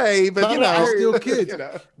just say, but still kids.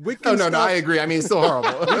 No, I agree. I mean, it's still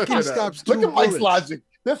horrible. Wicken stops 2 Look at Mike's bullets. logic.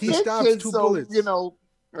 He stops kids, 2 so, bullets.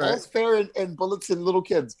 Right. All's fair and bullets and little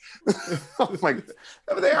kids. Oh my!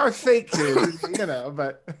 They are fake kids,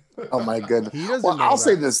 But oh my goodness. He doesn't. Well, I'll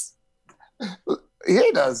say this.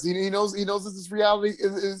 He does. He knows. He knows that this reality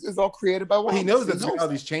is all created by one. He knows that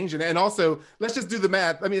reality's changing, and also let's just do the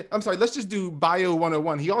math. I mean, I'm sorry. Let's just do Bio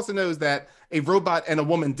 101. He also knows that a robot and a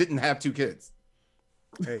woman didn't have 2 kids.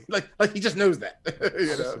 Hey, Oh, like he just knows that,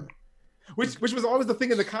 Which was always the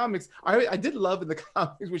thing in the comics. I did love in the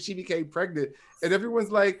comics when she became pregnant, and everyone's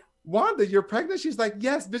like, "Wanda, you're pregnant?" She's like,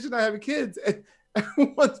 "Yes, Vision and I having kids." And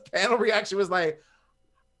everyone's panel reaction was like,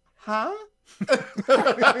 "Huh?"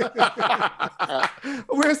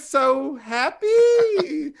 We're so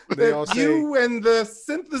happy that you and the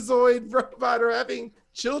synthezoid robot are having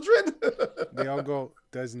children. They all go,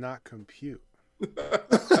 "Does not compute."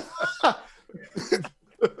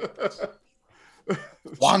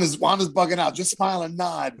 Wanda's bugging out. Just smile and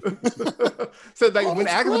nod. So like when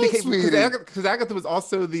Agatha became, because Agatha was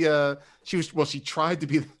also she tried to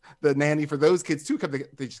be the nanny for those kids too.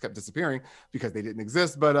 They just kept disappearing because they didn't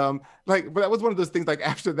exist. But but that was one of those things. Like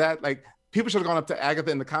after that, like people should have gone up to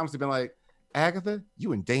Agatha in the comics and been like, "Agatha,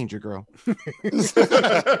 you in danger, girl."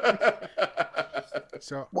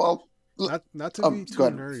 So well, not to be too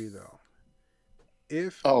nerdy though.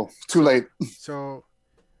 Too late. So,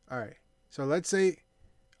 all right. So let's say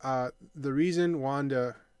the reason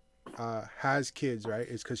Wanda has kids, right,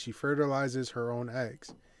 is because she fertilizes her own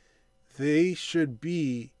eggs. They should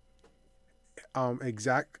be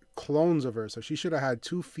exact clones of her. So she should have had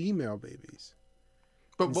 2 female babies.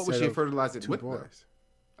 But what would she fertilize it with? Boys.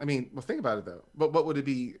 Though? I mean, well, think about it though. But what would it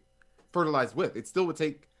be fertilized with? It still would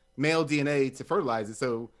take male DNA to fertilize it.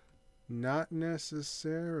 So, not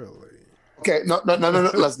necessarily. Okay, no.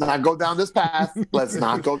 Let's not go down this path. I'm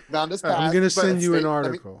going to send you an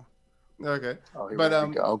article. Okay.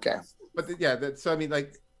 Okay. But so I mean,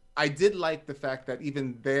 like, I did like the fact that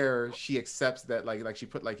even there she accepts that, like she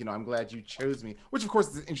put, like, I'm glad you chose me, which of course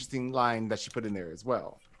is an interesting line that she put in there as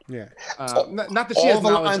well. Yeah. Not that she has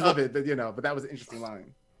knowledge of it, but that was an interesting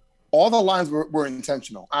line. All the lines were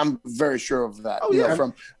intentional. I'm very sure of that. Oh yeah.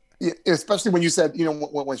 Especially when you said,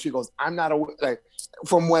 when she goes, "I'm not a," like,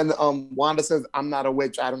 from when Wanda says, "I'm not a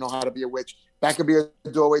witch. I don't know how to be a witch." That could be a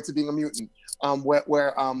doorway to being a mutant.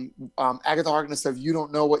 Where Agatha Harkness says, "You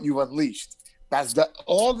don't know what you've unleashed." That's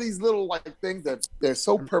all these little like things that they're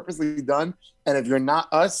so purposely done. And if you're not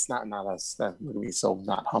us, not us, that would be so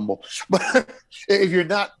not humble. But if you're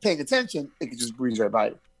not paying attention, it could just breeze right by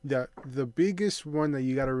you. The biggest one that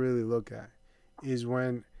you got to really look at is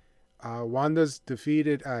when Wanda's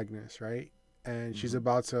defeated Agnes, right? And she's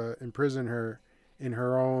about to imprison her in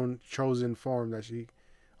her own chosen form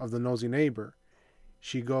of the nosy neighbor.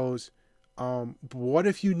 She goes, "What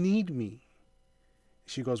if you need me?"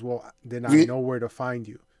 She goes, "Well, then I know where to find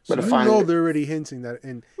you." So they're already hinting that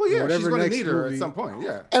in whatever she's going to need her movie, at some point.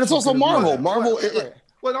 Yeah, and it's also Marvel. Right.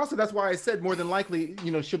 Well, also that's why I said more than likely,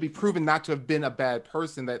 she'll be proven not to have been a bad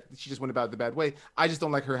person. That she just went about it the bad way. I just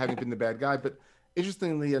don't like her having been the bad guy. But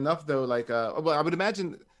interestingly enough, though, like, I would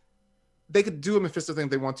imagine they could do a Mephisto thing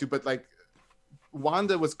if they want to, but like,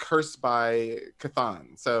 Wanda was cursed by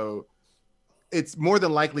Chthon, so it's more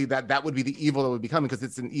than likely that would be the evil that would be coming, because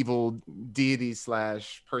it's an evil deity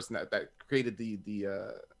 / person that created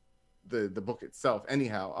the book itself.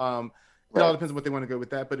 Anyhow, it all depends on what they want to go with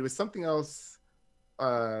that. But it was something else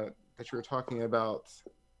that you were talking about.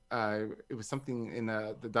 It was something in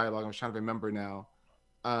the dialogue. I'm trying to remember now.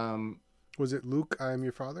 Was it Luke? I am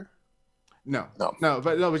your father. No. But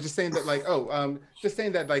no, I was just saying that, like, just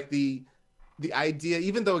saying that, like, the idea,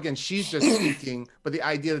 even though again she's just speaking, but the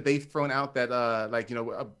idea that they've thrown out that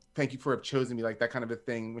thank you for have chosen me, like that kind of a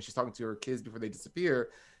thing when she's talking to her kids before they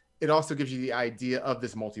disappear, it also gives you the idea of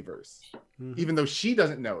this multiverse, even though she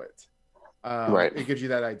doesn't know it. Right. It gives you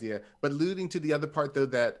that idea. But alluding to the other part, though,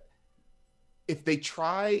 that if they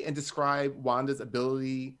try and describe Wanda's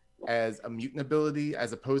ability as a mutant ability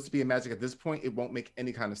as opposed to being magic at this point, it won't make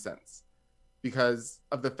any kind of sense because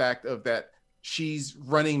of the fact of that she's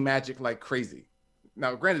running magic like crazy.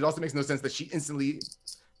 Now, granted, it also makes no sense that she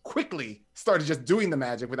quickly started just doing the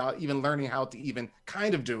magic without even learning how to even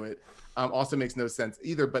kind of do it. Also makes no sense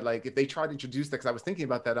either. But like, if they try to introduce that, because I was thinking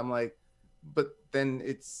about that, I'm like, but then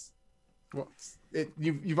it's Well,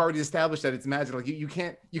 you've already established that it's magic. Like you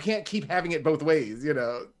can't keep having it both ways. You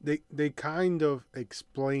know. They kind of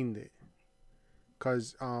explained it,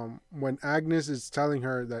 because when Agnes is telling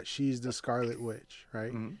her that she's the Scarlet Witch,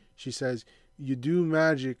 right? Mhm. She says you do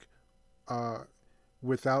magic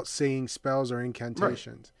without saying spells or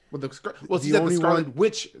incantations. Well, The she said the only Scarlet one-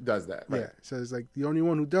 Witch does that. Right? Yeah, so it's like the only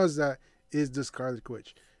one who does that is the Scarlet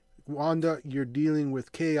Witch. Wanda, you're dealing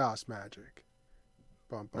with chaos magic.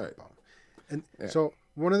 Bum, bum, Right. bum. And Yeah. so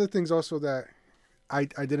one of the things also that I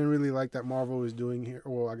didn't really like that Marvel is doing here,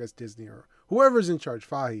 or I guess Disney or whoever's in charge,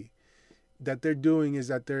 Fahi, that they're doing is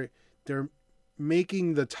that they're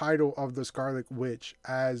making the title of the Scarlet Witch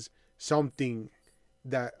as something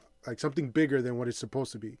that, like, something bigger than what it's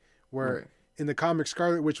supposed to be. Where Right. in the comic,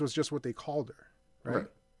 Scarlet Witch was just what they called her, right? Right.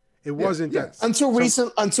 It wasn't yeah. that Until some,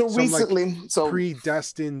 recently. So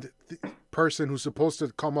predestined person who's supposed to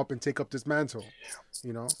come up and take up this mantle,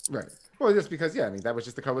 you know? Right. Well, just because, I mean, that was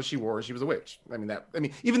just the color she wore. She was a witch. I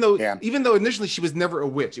mean, even though Yeah. initially she was never a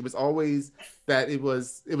witch, it was always that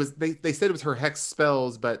they said it was her hex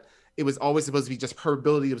spells, but it was always supposed to be just her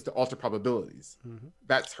ability was to alter probabilities. Mm-hmm.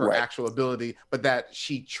 That's her Right. actual ability, but that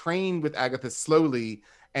she trained with Agatha slowly,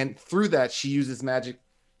 and through that she uses magic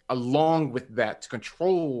along with that to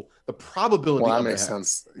control the probability. well, that of the makes hex,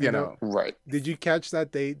 sense. You know. Right. Did you catch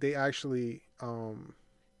that they actually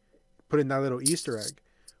put in that little Easter egg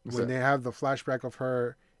What's when that? they have the flashback of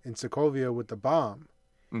her in Sokovia with the bomb,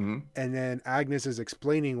 Mm-hmm. and then Agnes is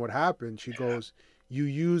explaining what happened. She goes, "You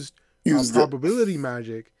used Used the- probability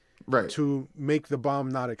magic Right. to make the bomb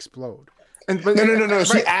not explode." But No.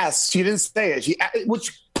 She right. asked. She didn't say it.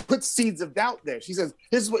 Which puts seeds of doubt there. She says,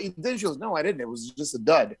 "This is what you did." She goes, "No, I didn't. It was just a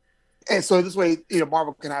dud." And so this way,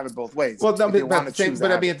 Marvel can have it both ways. Well, no, if they but, wanna at the same, choose but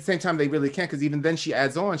to I have mean, it. at the same time, they really can't, because even then she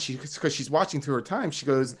adds on, because she's watching through her time. She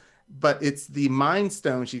goes, but it's the Mind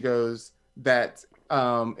Stone. She goes that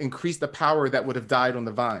increased the power that would have died on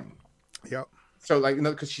the vine. Yep. So, like,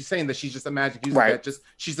 because she's saying that she's just a magic user. Right.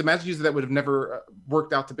 She's a magic user that would have never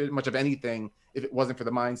worked out to be much of anything if it wasn't for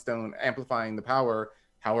the Mind Stone amplifying the power,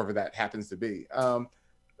 however that happens to be.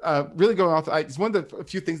 Really going off, it's one of the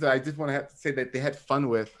few things that I did want to have to say that they had fun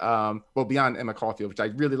with. Well, beyond Emma Caulfield, which I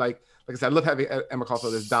really like. Like I said, I love having Emma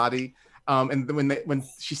Caulfield as Dottie. And when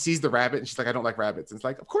she sees the rabbit and she's like, "I don't like rabbits," and it's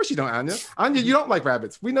like, "Of course you don't, Anya. Anya, you don't like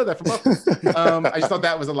rabbits. We know that from Buffy." I just thought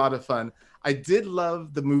that was a lot of fun. I did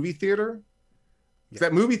love the movie theater. Yeah.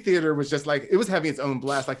 That movie theater was just like, it was having its own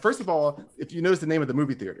blast. Like, first of all, if you notice the name of the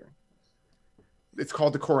movie theater, it's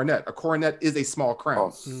called the Coronet. A coronet is a small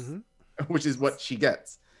crown, Mm-hmm. which is what she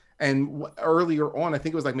gets. And earlier on, I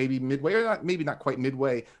think it was like maybe midway, or maybe not quite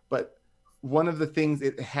midway, but one of the things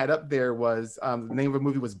it had up there was the name of the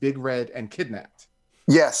movie was Big Red and Kidnapped.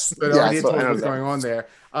 Yes. So it Yeah, already I told know what was that. going on there.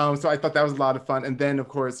 So I thought that was a lot of fun. And then, of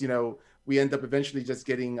course, we end up eventually just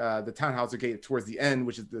getting the Tannhauser Gate towards the end,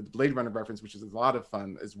 which is the Blade Runner reference, which is a lot of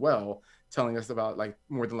fun as well, telling us about, like,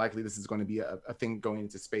 more than likely this is going to be a thing going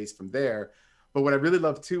into space from there. But what I really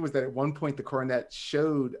loved too was that at one point the Coronet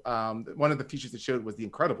showed, one of the features it showed was the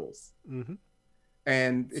Incredibles. Mm-hmm.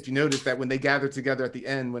 And if you notice that when they gather together at the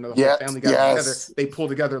end, when the whole Yeah, family gathers yes. together, they pull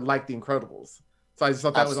together like the Incredibles. So I just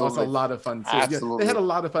thought that was also a Absolutely. lot of fun too. Yeah, Absolutely. they had a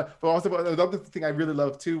lot of fun. But also another thing I really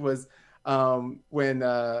loved too was when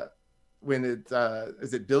it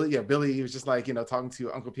is it Billy? Yeah, Billy was just like, talking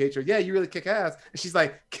to Uncle Pietro. "Yeah, you really kick ass." And she's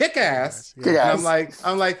like, "Kick ass?" Yeah. Kick And ass.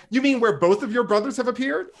 I'm like, you mean where both of your brothers have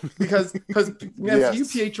appeared? Because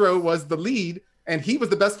Yes. Pietro was the lead and he was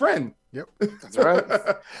the best friend. Yep. That's right.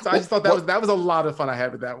 So I just thought that was a lot of fun I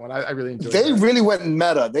had with that one. I really enjoyed They that. really went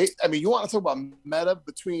meta. You want to talk about meta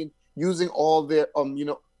between using all their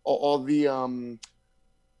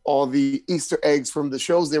all the Easter eggs from the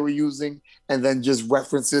shows they were using, and then just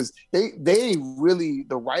references. They really,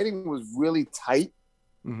 the writing was really tight.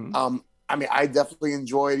 Mhm. I definitely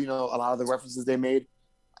enjoyed, a lot of the references they made.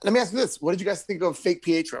 Let me ask you this: what did you guys think of fake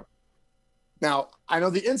Pietro? Now, I know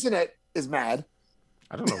the internet is mad.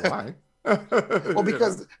 I don't know why. Well,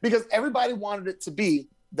 because everybody wanted it to be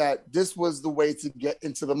that this was the way to get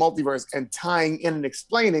into the multiverse and tying in and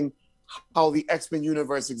explaining how the X-Men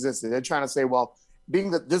universe existed. They're trying to say, well,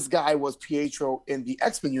 being that this guy was Pietro in the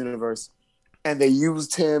X-Men universe and they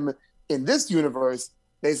used him in this universe,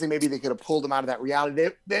 they say maybe they could have pulled him out of that reality.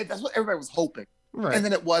 That's what everybody was hoping. Right. And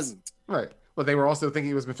then it wasn't. Right. Well, they were also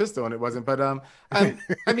thinking it was Mephisto, and it wasn't. But I don't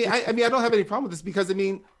have any problem with this because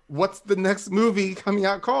what's the next movie coming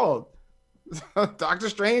out called? Doctor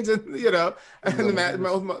Strange and and the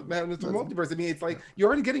multiverse. I mean, it's like you're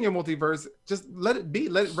already getting your multiverse. Just let it be,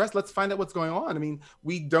 let it rest. Let's find out what's going on. I mean,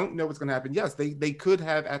 we don't know what's going to happen. Yes, they could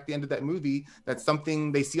have at the end of that movie that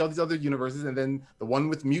something they see all these other universes, and then the one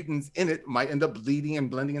with mutants in it might end up bleeding and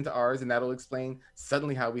blending into ours, and that'll explain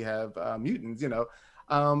suddenly how we have mutants.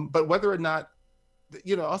 But whether or not.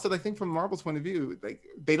 Also, I think from Marvel's point of view, like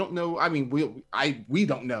they don't know. I mean, we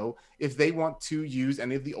don't know if they want to use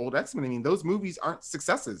any of the old X-Men. I mean, those movies aren't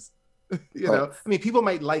successes. I mean, people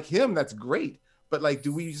might like him. That's great. But like,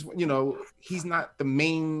 do we just, he's not the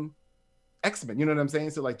main X-Men. You know what I'm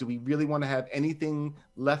saying? So like, do we really want to have anything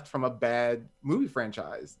left from a bad movie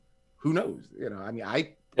franchise? Who knows? I mean,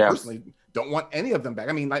 I personally don't want any of them back.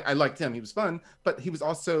 I mean, I liked him. He was fun, but he was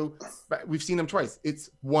also, we've seen him twice. It's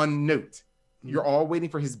one note. You're all waiting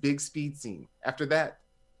for his big speed scene. After that,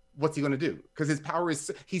 what's he going to do? Because his power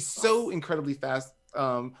he's so incredibly fast,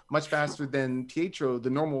 much faster than Pietro,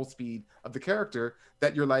 the normal speed of the character,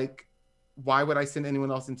 that you're like, why would I send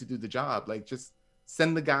anyone else in to do the job? Like, just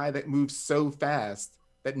send the guy that moves so fast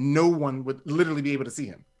that no one would literally be able to see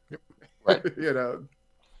him. Yep. Right.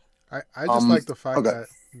 I just like the fact that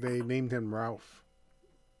they named him Ralph.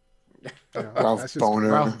 Ralph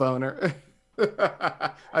Boner. Ralph Boner.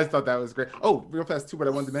 I thought that was great. Oh, real fast too, but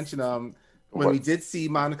I wanted to mention when we did see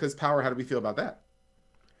Monica's power, how did we feel about that?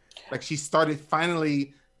 Like she started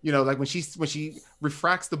finally, like when she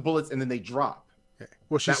refracts the bullets and then they drop. Yeah.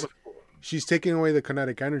 Well, she's taking away the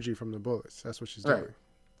kinetic energy from the bullets. That's what she's doing.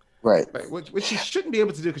 Right. Which she shouldn't be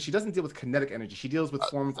able to do because she doesn't deal with kinetic energy. She deals with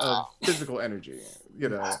forms of physical energy.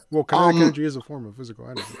 Well, kinetic energy is a form of physical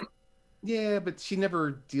energy. Yeah, but she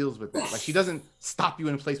never deals with that. Like she doesn't stop you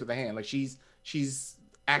in place with a hand. Like she's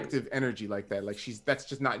active energy like that. Like that's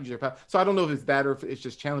just not user power. So I don't know if it's that or if it's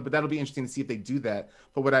just channeling, but that'll be interesting to see if they do that.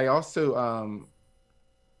 But what I also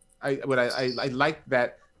I like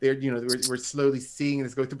that they're we're slowly seeing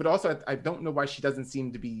this go through, but also I don't know why she doesn't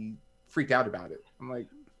seem to be freaked out about it. I'm like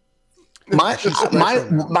my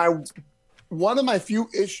one of my few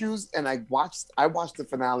issues, and I watched the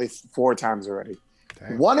finale 4 times already.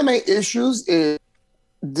 Dang. One of my issues is,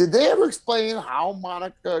 did they ever explain how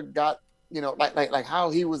Monica got, like how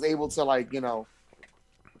he was able to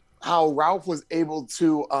how Ralph was able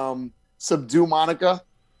to subdue Monica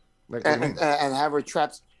and have her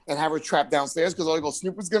trapped downstairs because all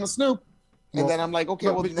Snoop was gonna snoop. And then I'm like, okay,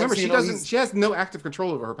 well, remember she has no active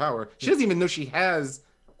control over her power. She doesn't even know she has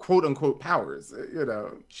quote unquote powers.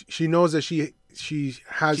 She knows that she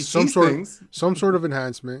has some sort of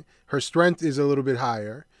enhancement. Her strength is a little bit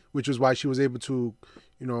higher, which is why she was able to,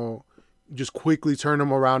 just quickly turn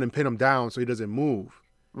him around and pin him down so he doesn't move.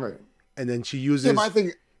 Right. And then she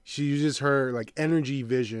uses her like energy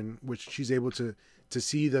vision, which she's able to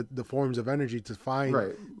see the forms of energy to find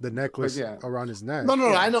the necklace around his neck.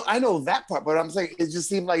 No, I know that part, but I'm saying it just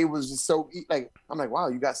seemed like it was just so like I'm like, wow,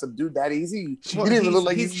 you got subdued that easy. She didn't even look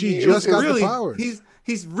like she just got really, the powers.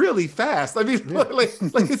 He's really fast. I mean, like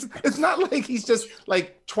it's not like he's just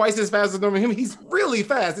like twice as fast as normal him. He's really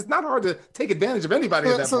fast. It's not hard to take advantage of anybody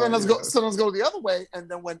at that point. Then let's go the other way. And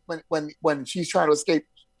then when she's trying to escape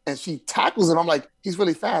and she tackles him, I'm like, he's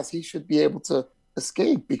really fast. He should be able to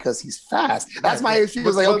escape because he's fast. That's my issue.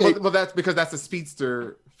 Well, that's because that's a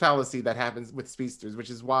speedster fallacy that happens with speedsters, which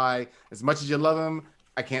is why, as much as you love them,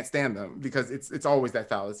 I can't stand them because it's always that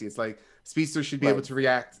fallacy. It's like speedsters should be able to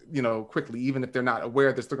react, quickly, even if they're not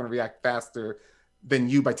aware. They're still going to react faster than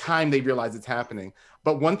you by time they realize it's happening.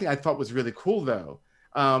 But one thing I thought was really cool though,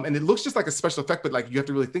 and it looks just like a special effect, but like you have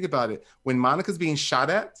to really think about it. When Monica's being shot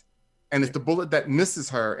at, and it's the bullet that misses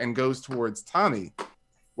her and goes towards Tommy,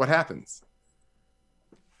 what happens?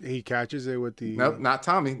 He catches it with the... Nope, not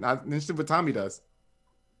Tommy. Not interested in what Tommy does.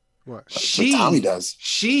 What Tommy does.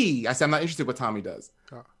 I said I'm not interested in what Tommy does.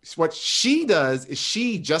 Oh. What she does is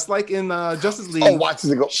she, just like in Justice League, watches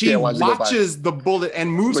the bullet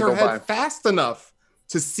and moves her head fast enough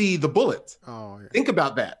to see the bullet. Oh, yeah. Think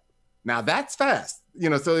about that. Now that's fast.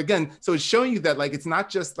 So again, it's showing you that like it's not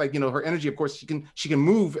just like her energy. Of course, she can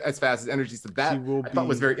move as fast as energy. So that I thought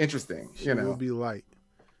was very interesting. She will be light.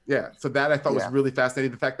 Yeah, so that I thought was really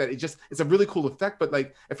fascinating. The fact that it's a really cool effect, but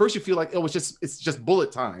like at first you feel like it's just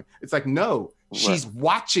bullet time. It's like no, she's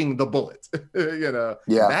watching the bullet.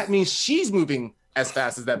 That means she's moving as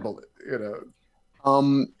fast as that bullet.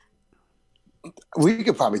 We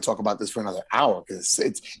could probably talk about this for another hour because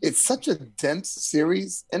it's such a dense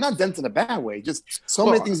series, and not dense in a bad way. Just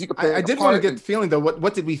many things you could. I did want to get the feeling though.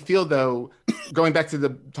 What did we feel though? Going back to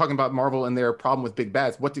talking about Marvel and their problem with big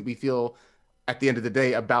bads. What did we feel? At the end of the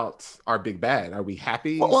day, about our big bad, are we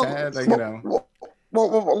happy? Sad?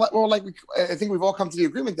 I think we've all come to the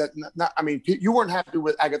agreement that you weren't happy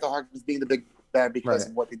with Agatha Harkness being the big bad because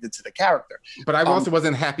of what they did to the character. But I also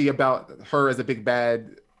wasn't happy about her as a big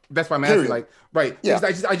bad. That's why I'm asking, like, right? Yeah.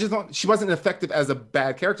 I just don't. She wasn't effective as a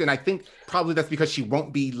bad character, and I think probably that's because she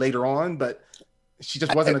won't be later on. But she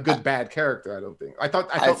just wasn't a good bad character. I don't think. I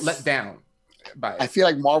felt let down by it. I feel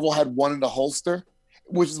like Marvel had one in the holster,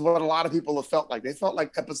 which is what a lot of people have felt like. They felt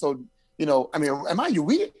like episode. And mind you,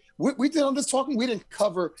 we did on this talking. We didn't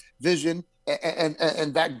cover Vision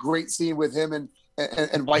and that great scene with him and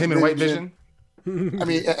White Vision. And White Vision. I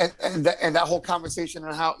mean, and that whole conversation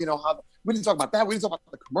and how we didn't talk about that. We didn't talk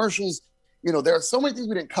about the commercials. There are so many things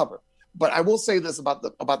we didn't cover. But I will say this about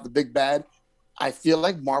the big bad. I feel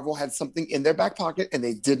like Marvel had something in their back pocket and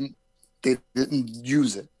they didn't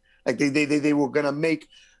use it. Like they were gonna make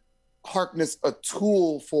Harkness a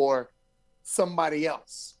tool for somebody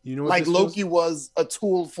else. Like Loki was a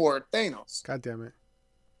tool for Thanos. God damn it!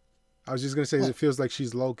 I was just gonna say it feels like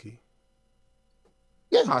she's Loki.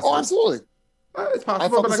 Yeah. Oh, absolutely. It's possible. I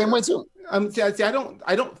felt the same way too. See,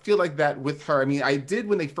 I don't feel like that with her. I mean, I did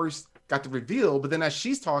when they first got the reveal, but then as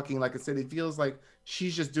she's talking, like I said, it feels like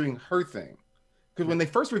she's just doing her thing. Because when they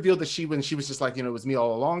first revealed that when she was just like, it was me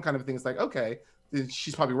all along kind of thing, it's like, okay, then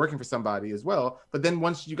she's probably working for somebody as well. But then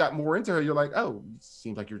once you got more into her, you're like, oh, it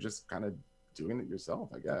seems like you're just kind of doing it yourself,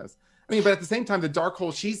 I guess. I mean, but at the same time, the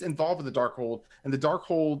Darkhold, she's involved with the Darkhold, and the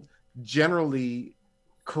Darkhold generally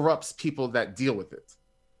corrupts people that deal with it.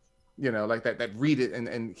 Like that read it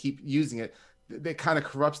and keep using it. It kind of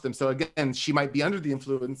corrupts them. So again, she might be under the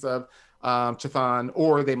influence of Chthon,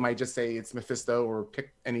 or they might just say it's Mephisto, or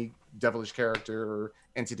pick any devilish character or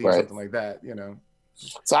entity or something like that.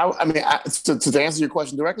 So to answer your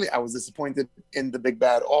question directly, I was disappointed in the big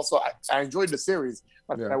bad. Also, I enjoyed the series,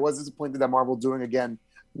 but I was disappointed that Marvel doing again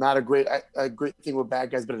not a great thing with bad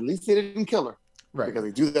guys. But at least they didn't kill her. Right. Because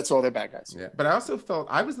they do that to all their bad guys. Yeah. But I also felt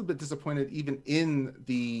I was a bit disappointed even in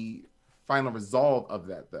the final resolve of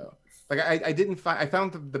that, though. Like I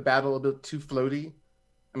found the battle a bit too floaty.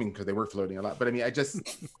 I mean, because they were floating a lot, but I mean, I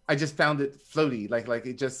just found it floaty. Like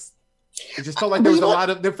it just felt like there felt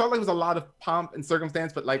like there was a lot of pomp and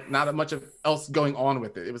circumstance, but like not much of else going on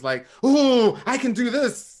with it. It was like, ooh, I can do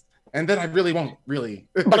this, and then I really won't really.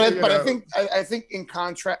 But I think in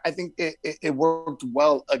contrast, I think it worked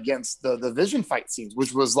well against the Vision fight scenes,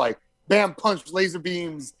 which was like bam, punch, laser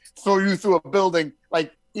beams, throw you through a building.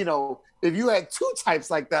 Like if you had two types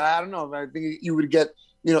like that, I don't know. I think you would get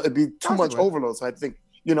it'd be too much overload. So I think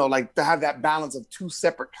like to have that balance of two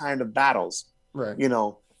separate kind of battles, right?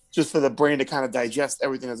 Just for the brain to kind of digest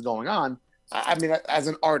everything that's going on. I mean, as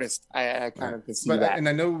an artist, I kind of can see that. And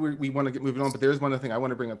I know we want to get moving on, but there's one other thing I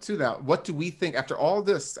want to bring up too. Now, what do we think after all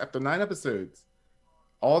this, after 9 episodes,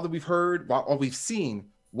 all that we've heard, all we've seen?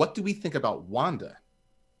 What do we think about Wanda?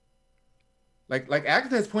 Like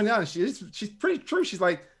Agatha has pointed out, and she's pretty true. She's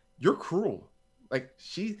like, you're cruel. Like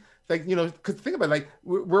because think about it, like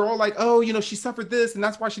we're all like, oh, she suffered this, and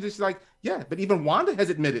that's why she did. She's like, yeah, but even Wanda has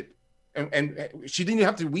admitted, and she didn't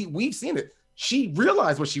have to. We've seen it. She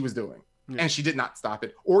realized what she was doing. And she did not stop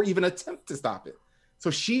it or even attempt to stop it. So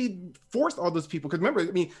she forced all those people. Because remember,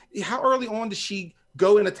 I mean, how early on did she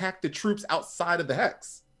go and attack the troops outside of the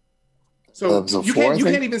Hex? So you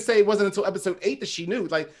can't even say it wasn't until episode 8 that she knew.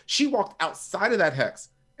 Like, she walked outside of that Hex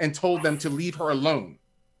and told them to leave her alone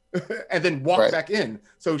and then walk back in.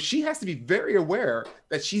 So she has to be very aware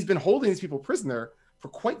that she's been holding these people prisoner for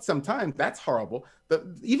quite some time. That's horrible. But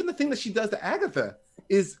even the thing that she does to Agatha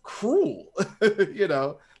is cruel,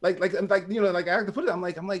 like Agatha put it. I'm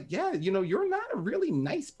like, yeah, you're not a really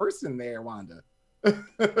nice person there, Wanda.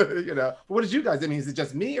 But what did you guys? I mean, is it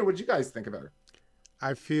just me, or what did you guys think about her?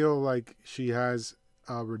 I feel like she has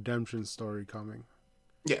a redemption story coming.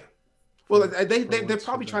 Yeah. Well, they're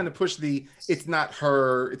probably trying to push it's not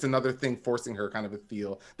her, it's another thing forcing her kind of a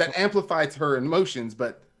feel that amplifies her emotions,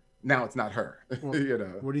 but now it's not her. Well,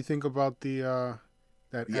 what do you think about that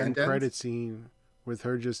end credit scene with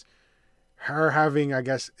her having, I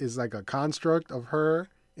guess, is like a construct of her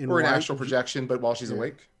or an astral projection, but while she's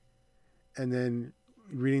awake, and then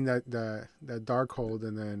reading that Darkhold,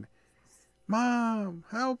 and then, Mom,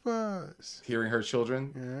 help us, hearing her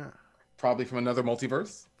children, yeah, probably from another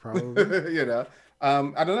multiverse, probably. I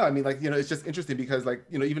don't know. I mean, it's just interesting because,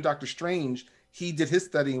 even Doctor Strange, he did his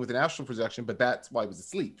studying with an astral projection, but that's why he was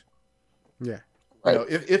asleep. Yeah. Right.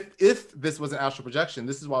 If this was an astral projection,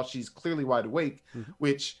 this is while she's clearly wide awake,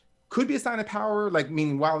 which could be a sign of power,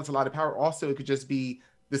 meaning while it's a lot of power, also it could just be,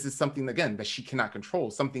 this is something, again, that she cannot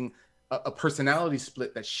control, something, a personality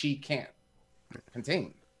split that she can't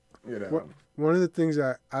contain. One of the things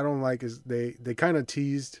that I don't like is they kind of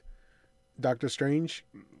teased Doctor Strange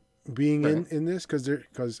being in this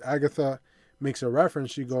because Agatha makes a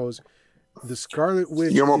reference. She goes, "The Scarlet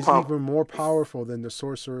Witch is even more powerful than the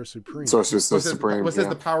Sorcerer Supreme." Supreme. What says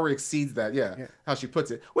the power exceeds that? Yeah, how she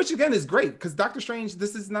puts it, which again is great because Doctor Strange.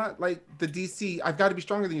 This is not like the DC. I've got to be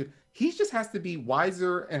stronger than you. He just has to be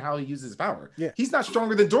wiser in how he uses his power. Yeah, he's not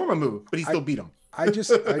stronger than Dormammu, but he still beat him. I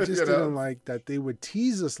just didn't like that they would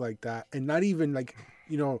tease us like that and not even like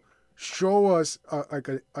show us like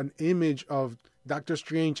an image of Doctor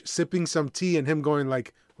Strange sipping some tea and him going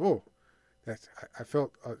like, "Oh, that's I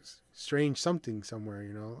felt a strange something somewhere,"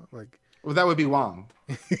 like. Well, that would be Wong.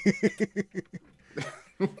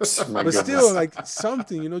 But still, like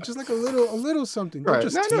something, just like a little something. Don't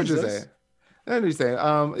just tease us. I understand.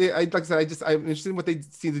 Like I said, I'm interested in what they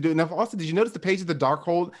seem to do. Now, also, did you notice the page of the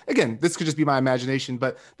Darkhold? Again, this could just be my imagination,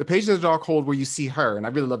 but the page of the Darkhold where you see her, and I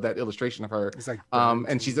really love that illustration of her. It's like,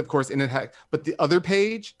 and she's of course in it. But the other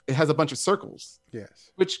page, it has a bunch of circles.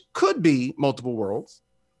 Yes. Which could be multiple worlds,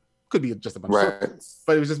 could be just a bunch of circles.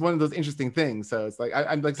 But it was just one of those interesting things. So it's like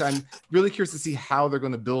I'm really curious to see how they're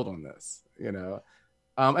going to build on this.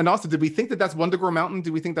 And also, did we think that that's Wonder Girl Mountain?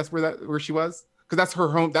 Do we think that's where she was? Because that's her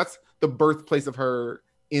home. That's the birthplace of her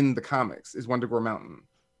in the comics. Is Wonder Girl Mountain.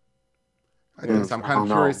 So I'm kind of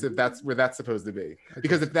curious if that's where that's supposed to be.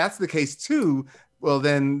 Because if that's the case too, well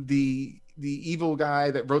then the evil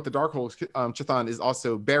guy that wrote the Darkhold, Chthon, is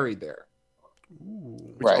also buried there.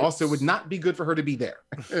 Ooh, which also would not be good for her to be there.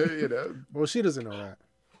 Well, she doesn't know that.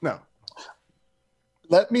 No.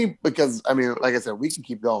 Because I mean, like I said, we can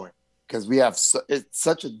keep going. Because we have it's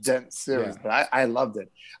such a dense series, but I loved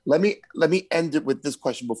it. Let me end it with this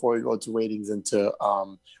question before we go to ratings and to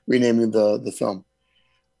renaming the film.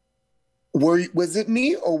 Was it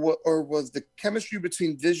me or was the chemistry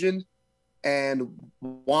between Vision and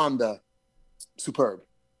Wanda superb?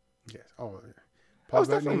 Yes. Oh, yeah. Paul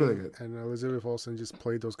Bettany really good. And Elizabeth Olsen just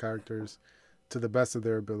played those characters to the best of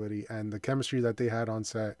their ability, and the chemistry that they had on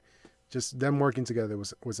set. Just them working together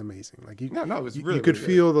was amazing. Like it was really, you could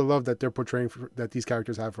feel the love that they're portraying that these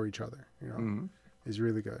characters have for each other. Is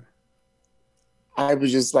really good. I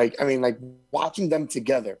was just like watching them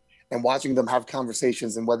together and watching them have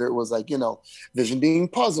conversations, and whether it was like Vision being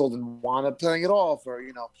puzzled and Wanda playing it off, or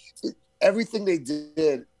everything they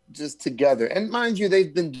did just together. And mind you,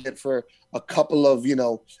 they've been dead for a couple of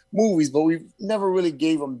movies, but we never really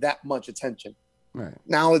gave them that much attention. Right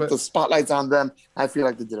now, the spotlight's on them. I feel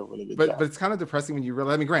like they did a really good job. But it's kind of depressing when you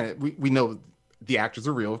realize. I mean, granted, we know the actors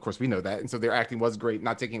are real. Of course, we know that, and so their acting was great.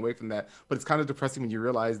 Not taking away from that, but it's kind of depressing when you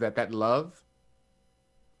realize that love,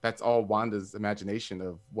 that's all Wanda's imagination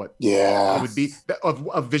of what it would be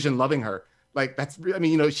of Vision loving her. Like that's. I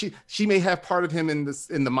mean, she may have part of him in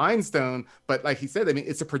the Mind Stone, but like he said, I mean,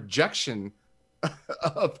 it's a projection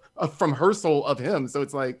of from her soul of him. So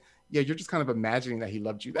it's like. Yeah, you're just kind of imagining that he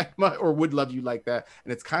loved you that much or would love you like that.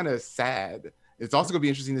 And it's kind of sad. It's also going to be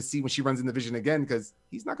interesting to see when she runs into Vision again, because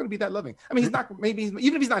he's not going to be that loving. I mean, he's not, maybe,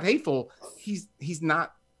 even if he's not hateful, he's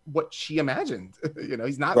not what she imagined.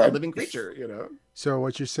 He's not a living creature, So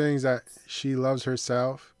what you're saying is that she loves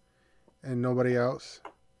herself and nobody else?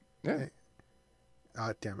 Yeah.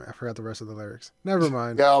 Ah, damn it. I forgot the rest of the lyrics. Never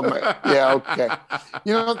mind. Yeah, okay.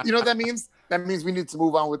 You know what that means? That means we need to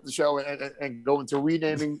move on with the show and go into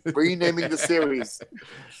renaming the series.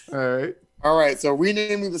 All right. So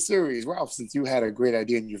renaming the series. Ralph, since you had a great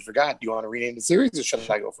idea and you forgot, do you want to rename the series or should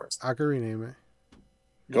I go first? I can rename it.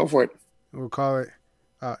 Go for it. We'll call it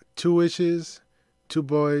 2 Wishes, 2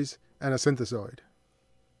 Boys, and a Synthesoid.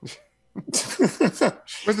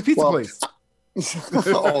 Where's the pizza place?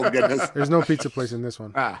 Oh, goodness. There's no pizza place in this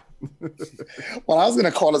one. Well, I was going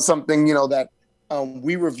to call it something, that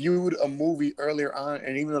we reviewed a movie earlier on,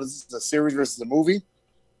 and even though this is a series versus a movie,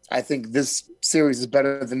 I think this series is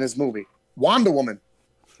better than this movie. Wonder Woman.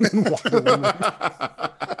 It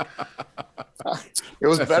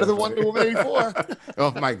was better than Wonder Woman 84.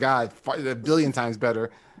 Oh, my God. A billion times better.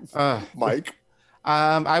 Mike?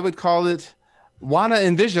 I would call it Wanda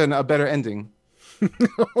and Vision, a better ending.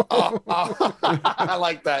 I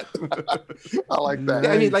like that. I like that.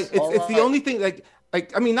 I mean, like it's the only thing. Like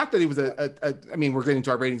I mean, not that it was I mean, we're getting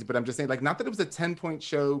to our ratings, but I'm just saying, like, not that it was a 10-point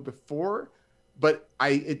show before, but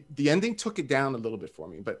the ending took it down a little bit for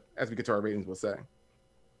me. But as we get to our ratings, we'll say.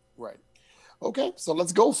 Right. Okay, so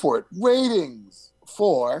let's go for it. Ratings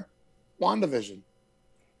for WandaVision.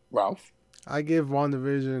 Ralph? I give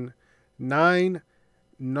WandaVision 9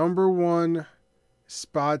 number 1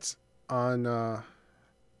 spots on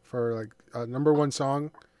for like number 1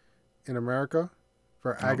 song in America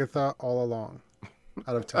for Agatha All Along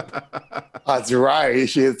out of 10. That's right.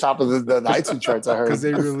 She is top of the iTunes charts, I heard. Because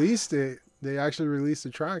they released it They actually released the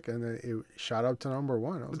track and it shot up to number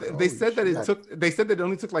 1. I was like, They said that shit. they said that it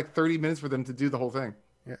only took like 30 minutes for them to do the whole thing.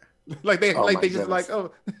 Yeah. Like they Oh, my just goodness. like,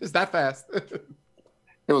 oh, it's that fast.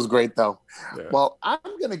 It was great though. Yeah. Well, I'm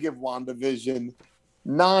gonna give WandaVision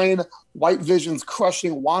 9 white visions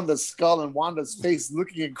crushing Wanda's skull and Wanda's face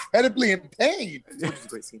looking incredibly in pain. Which is a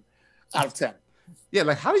great scene. Out of 10. Yeah,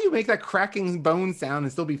 like how do you make that cracking bone sound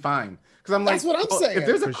and still be fine? Because I'm like, That's what I'm saying. if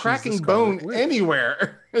there's a Because she's cracking the Scarlet bone Witch.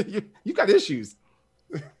 anywhere, you got issues.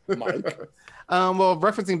 Mike. Well,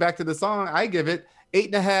 referencing back to the song, I give it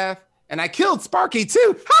 8.5, and I killed Sparky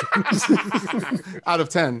too. Out of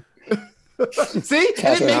 10. See, and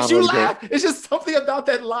Catherine it makes you Hahn was laugh. It's just something about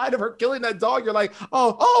that line of her killing that dog. You're like,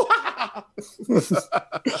 oh.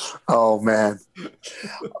 Oh man.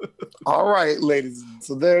 All right, ladies.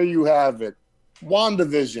 So there you have it.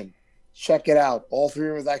 WandaVision. Check it out. All three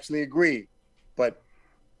of us actually agree. But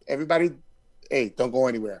everybody, hey, don't go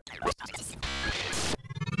anywhere.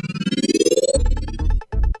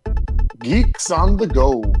 Geeks on the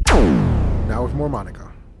go. Now with more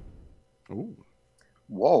Monica. Ooh.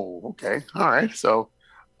 Whoa, okay. All right. So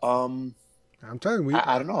I'm telling you,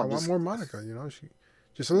 I don't know. I I'm want just- more Monica. You know, she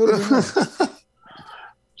just a little bit more.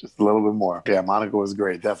 just a little bit more. Yeah, Monica was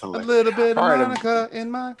great, A definitely. little bit of All right, Monica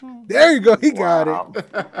in my. There you go. He got Wow. it.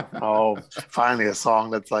 Oh, finally a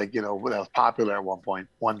song that's like, that was popular at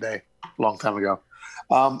one day, a long time ago.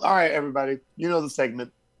 All right, everybody. You know the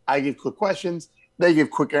segment. I give quick questions. They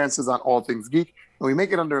give quick answers on all things geek. And we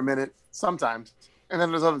make it under a minute sometimes. And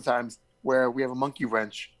then there's other times where we have a monkey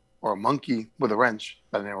wrench or a monkey with a wrench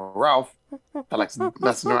by the name of Ralph that likes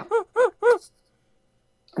messing around.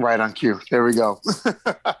 Right on cue. There we go.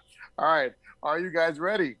 All right. Are you guys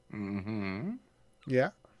ready? Mm-hmm. Yeah.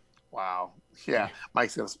 Wow. Yeah.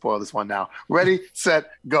 Mike's going to spoil this one now. Ready,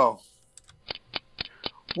 set, go.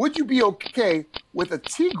 Would you be okay with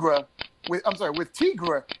Tigra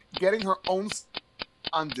getting her own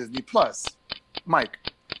on Disney Plus? Mike.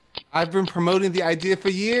 I've been promoting the idea for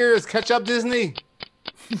years. Catch up, Disney.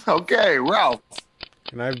 Okay, Ralph.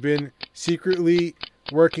 And I've been secretly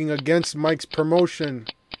working against Mike's promotion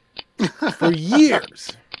for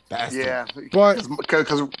years. Bastard. Yeah. But-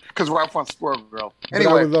 Because Ralph wants Squirrel Girl. But I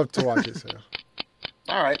Anyway, would love to watch it. So.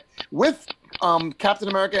 all right. With Captain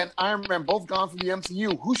America and Iron Man both gone from the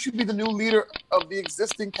MCU, who should be the new leader of the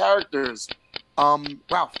existing characters?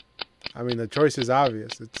 Ralph. I mean, the choice is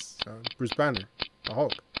obvious. It's Bruce Banner, the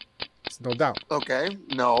Hulk. It's no doubt. Okay.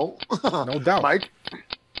 No. No doubt. Mike.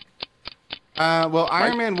 Well, Iron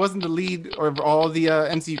Mike? Man wasn't the lead of all the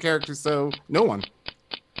MCU characters, so no one.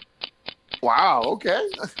 Wow. Okay.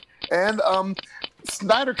 And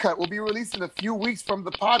Snyder Cut will be released in a few weeks from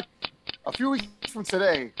a few weeks from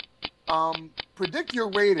today. Predict your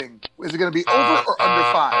rating. Is it going to be over or under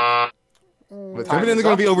 5? It's Time evidently is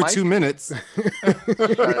going to be up, over Mike. 2 minutes.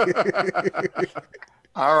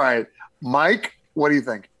 All right. Mike, what do you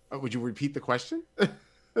think? Would you repeat the question?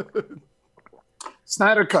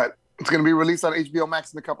 Snyder Cut. It's going to be released on HBO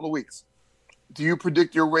Max in a couple of weeks. Do you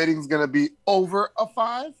predict your rating is going to be over a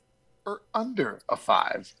 5 or under a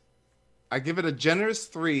 5? I give it a generous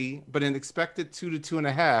 3, but an expected 2 to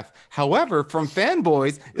 2.5. However, from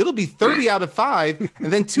fanboys, it'll be 30 out of 5,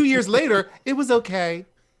 and then 2 years later, it was okay.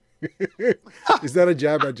 Is that a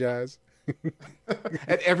jab at Jazz?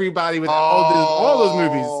 At everybody with all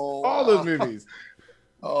those movies.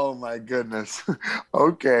 Oh my goodness.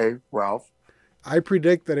 Okay, Ralph. I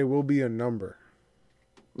predict that it will be a number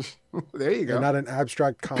There you go. and not an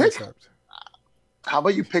abstract concept. How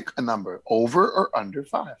about you pick a number, over or under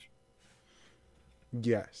 5?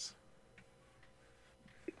 Yes.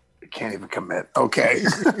 Can't even commit. Okay.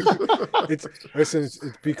 It's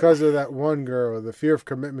because of that one girl. The fear of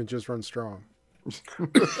commitment just runs strong.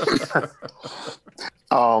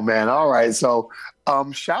 Oh man. All right. So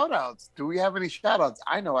shout outs. Do we have any shout outs?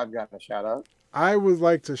 I know I've got a shout out. I would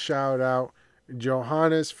like to shout out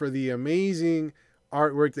Johannes for the amazing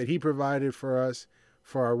artwork that he provided for us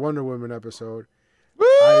for our Wonder Woman episode. Woo!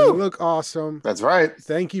 I look awesome. That's right.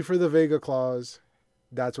 Thank you for the Vega claws.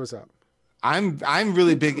 That's what's up. I'm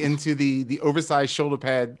really big into the oversized shoulder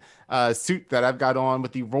pad suit that I've got on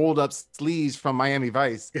with the rolled up sleeves from Miami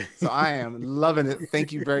Vice. So I am loving it.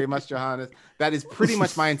 Thank you very much, Johannes. That is pretty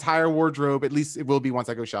much my entire wardrobe. At least it will be once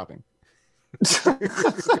I go shopping.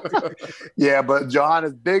 Yeah, but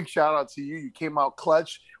Johannes, big shout out to you. You came out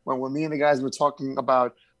clutch when me and the guys were talking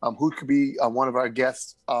about who could be one of our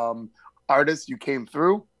guest artists. You came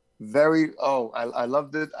through. I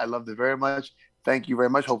loved it. I loved it very much. Thank you very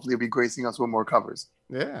much. Hopefully, you'll be gracing us with more covers.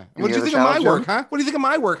 Yeah. Any What do you other think of my shout-outs, work, Jim? huh? What do you think of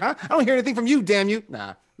my work, huh? I don't hear anything from you, damn you.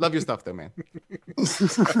 Nah, love your stuff though, man.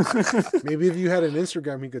 Maybe if you had an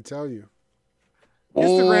Instagram, he could tell you.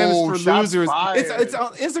 Instagram Oh, is for shots losers. fired. It's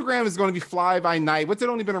Instagram is going to be fly by night. What's it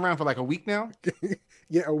only been around for like a week now?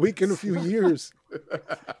 Yeah, a week and a few years.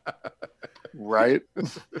 Right.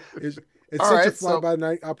 It's All such a right, so-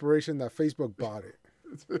 fly-by-night operation that Facebook bought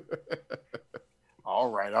it. All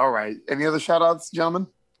right. Any other shout outs, gentlemen?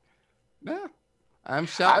 Yeah. I'm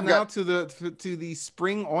shouting out to the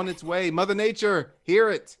spring on its way. Mother Nature, hear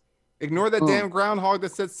it. Ignore that damn groundhog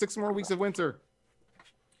that said 6 more weeks of winter.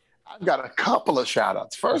 I've got a couple of shout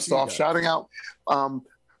outs. First off, shouting out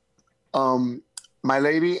my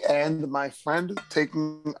lady and my friend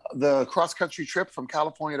taking the cross-country trip from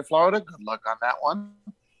California to Florida. Good luck on that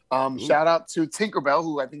one. Shout out to Tinkerbell,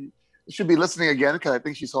 who I think should be listening again because I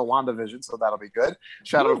think she saw WandaVision, so that'll be good.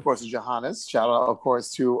 Shout out, of course, to Johannes. Shout out, of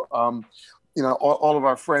course, to all of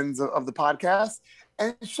our friends of the podcast.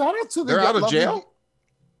 And shout out to the They're out of jail?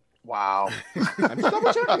 Wow. I'm just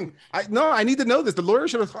double checking. I need to know this. The lawyer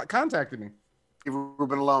should have contacted me. Leave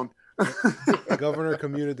Ruben alone. The governor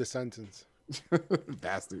commuted the sentence.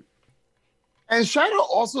 Bastard. And shout out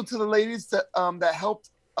also to the ladies that helped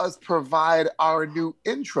us provide our new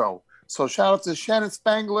intro. So shout out to Shannon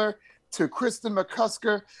Spangler, to Kristen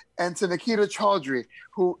McCusker, and to Nikita Chaudhry,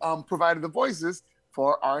 who provided the voices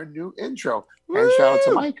for our new intro. Woo! And shout out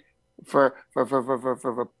to Mike for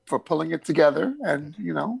pulling it together. And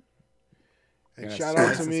And Yeah, shout out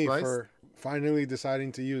to Slice me and Slice. for finally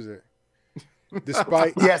deciding to use it.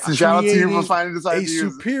 Despite yes, and shout out to you for creating finally deciding a to use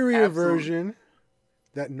it. superior Absolutely. version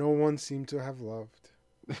that no one seemed to have loved.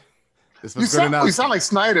 This You was good enough. sound like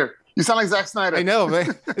Snyder. You sound like Zack Snyder. I know,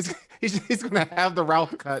 man. He's going to have the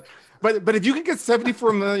Ralph cut. But if you can get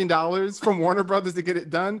 $74 million from Warner Brothers to get it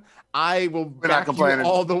done, I will We're not back you complaining.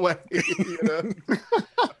 all the way. You know?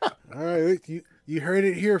 All right, you heard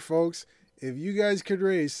it here, folks. If you guys could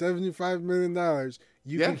raise $75 million,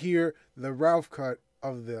 you can hear the Ralph cut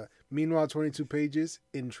of the Meanwhile 22 Pages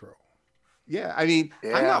intro. Yeah, I mean,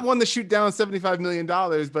 Yeah. I'm not one to shoot down $75 million,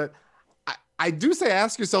 but I do say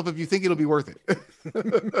ask yourself if you think it'll be worth it.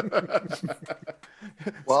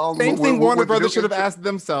 Well, Same thing with Warner the Brothers new should have intro- asked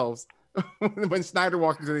themselves when Snyder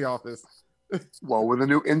walked into the office. Well, with the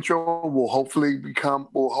new intro, will hopefully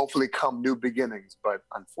come new beginnings. But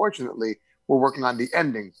unfortunately, we're working on the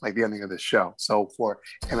ending, like the ending of this show. So for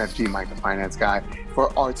MFG, Mike the Finance Guy, for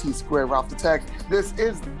RT Square, Ralph the Tech, this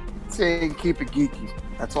is saying keep it geeky.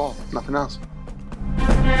 That's all. Nothing else.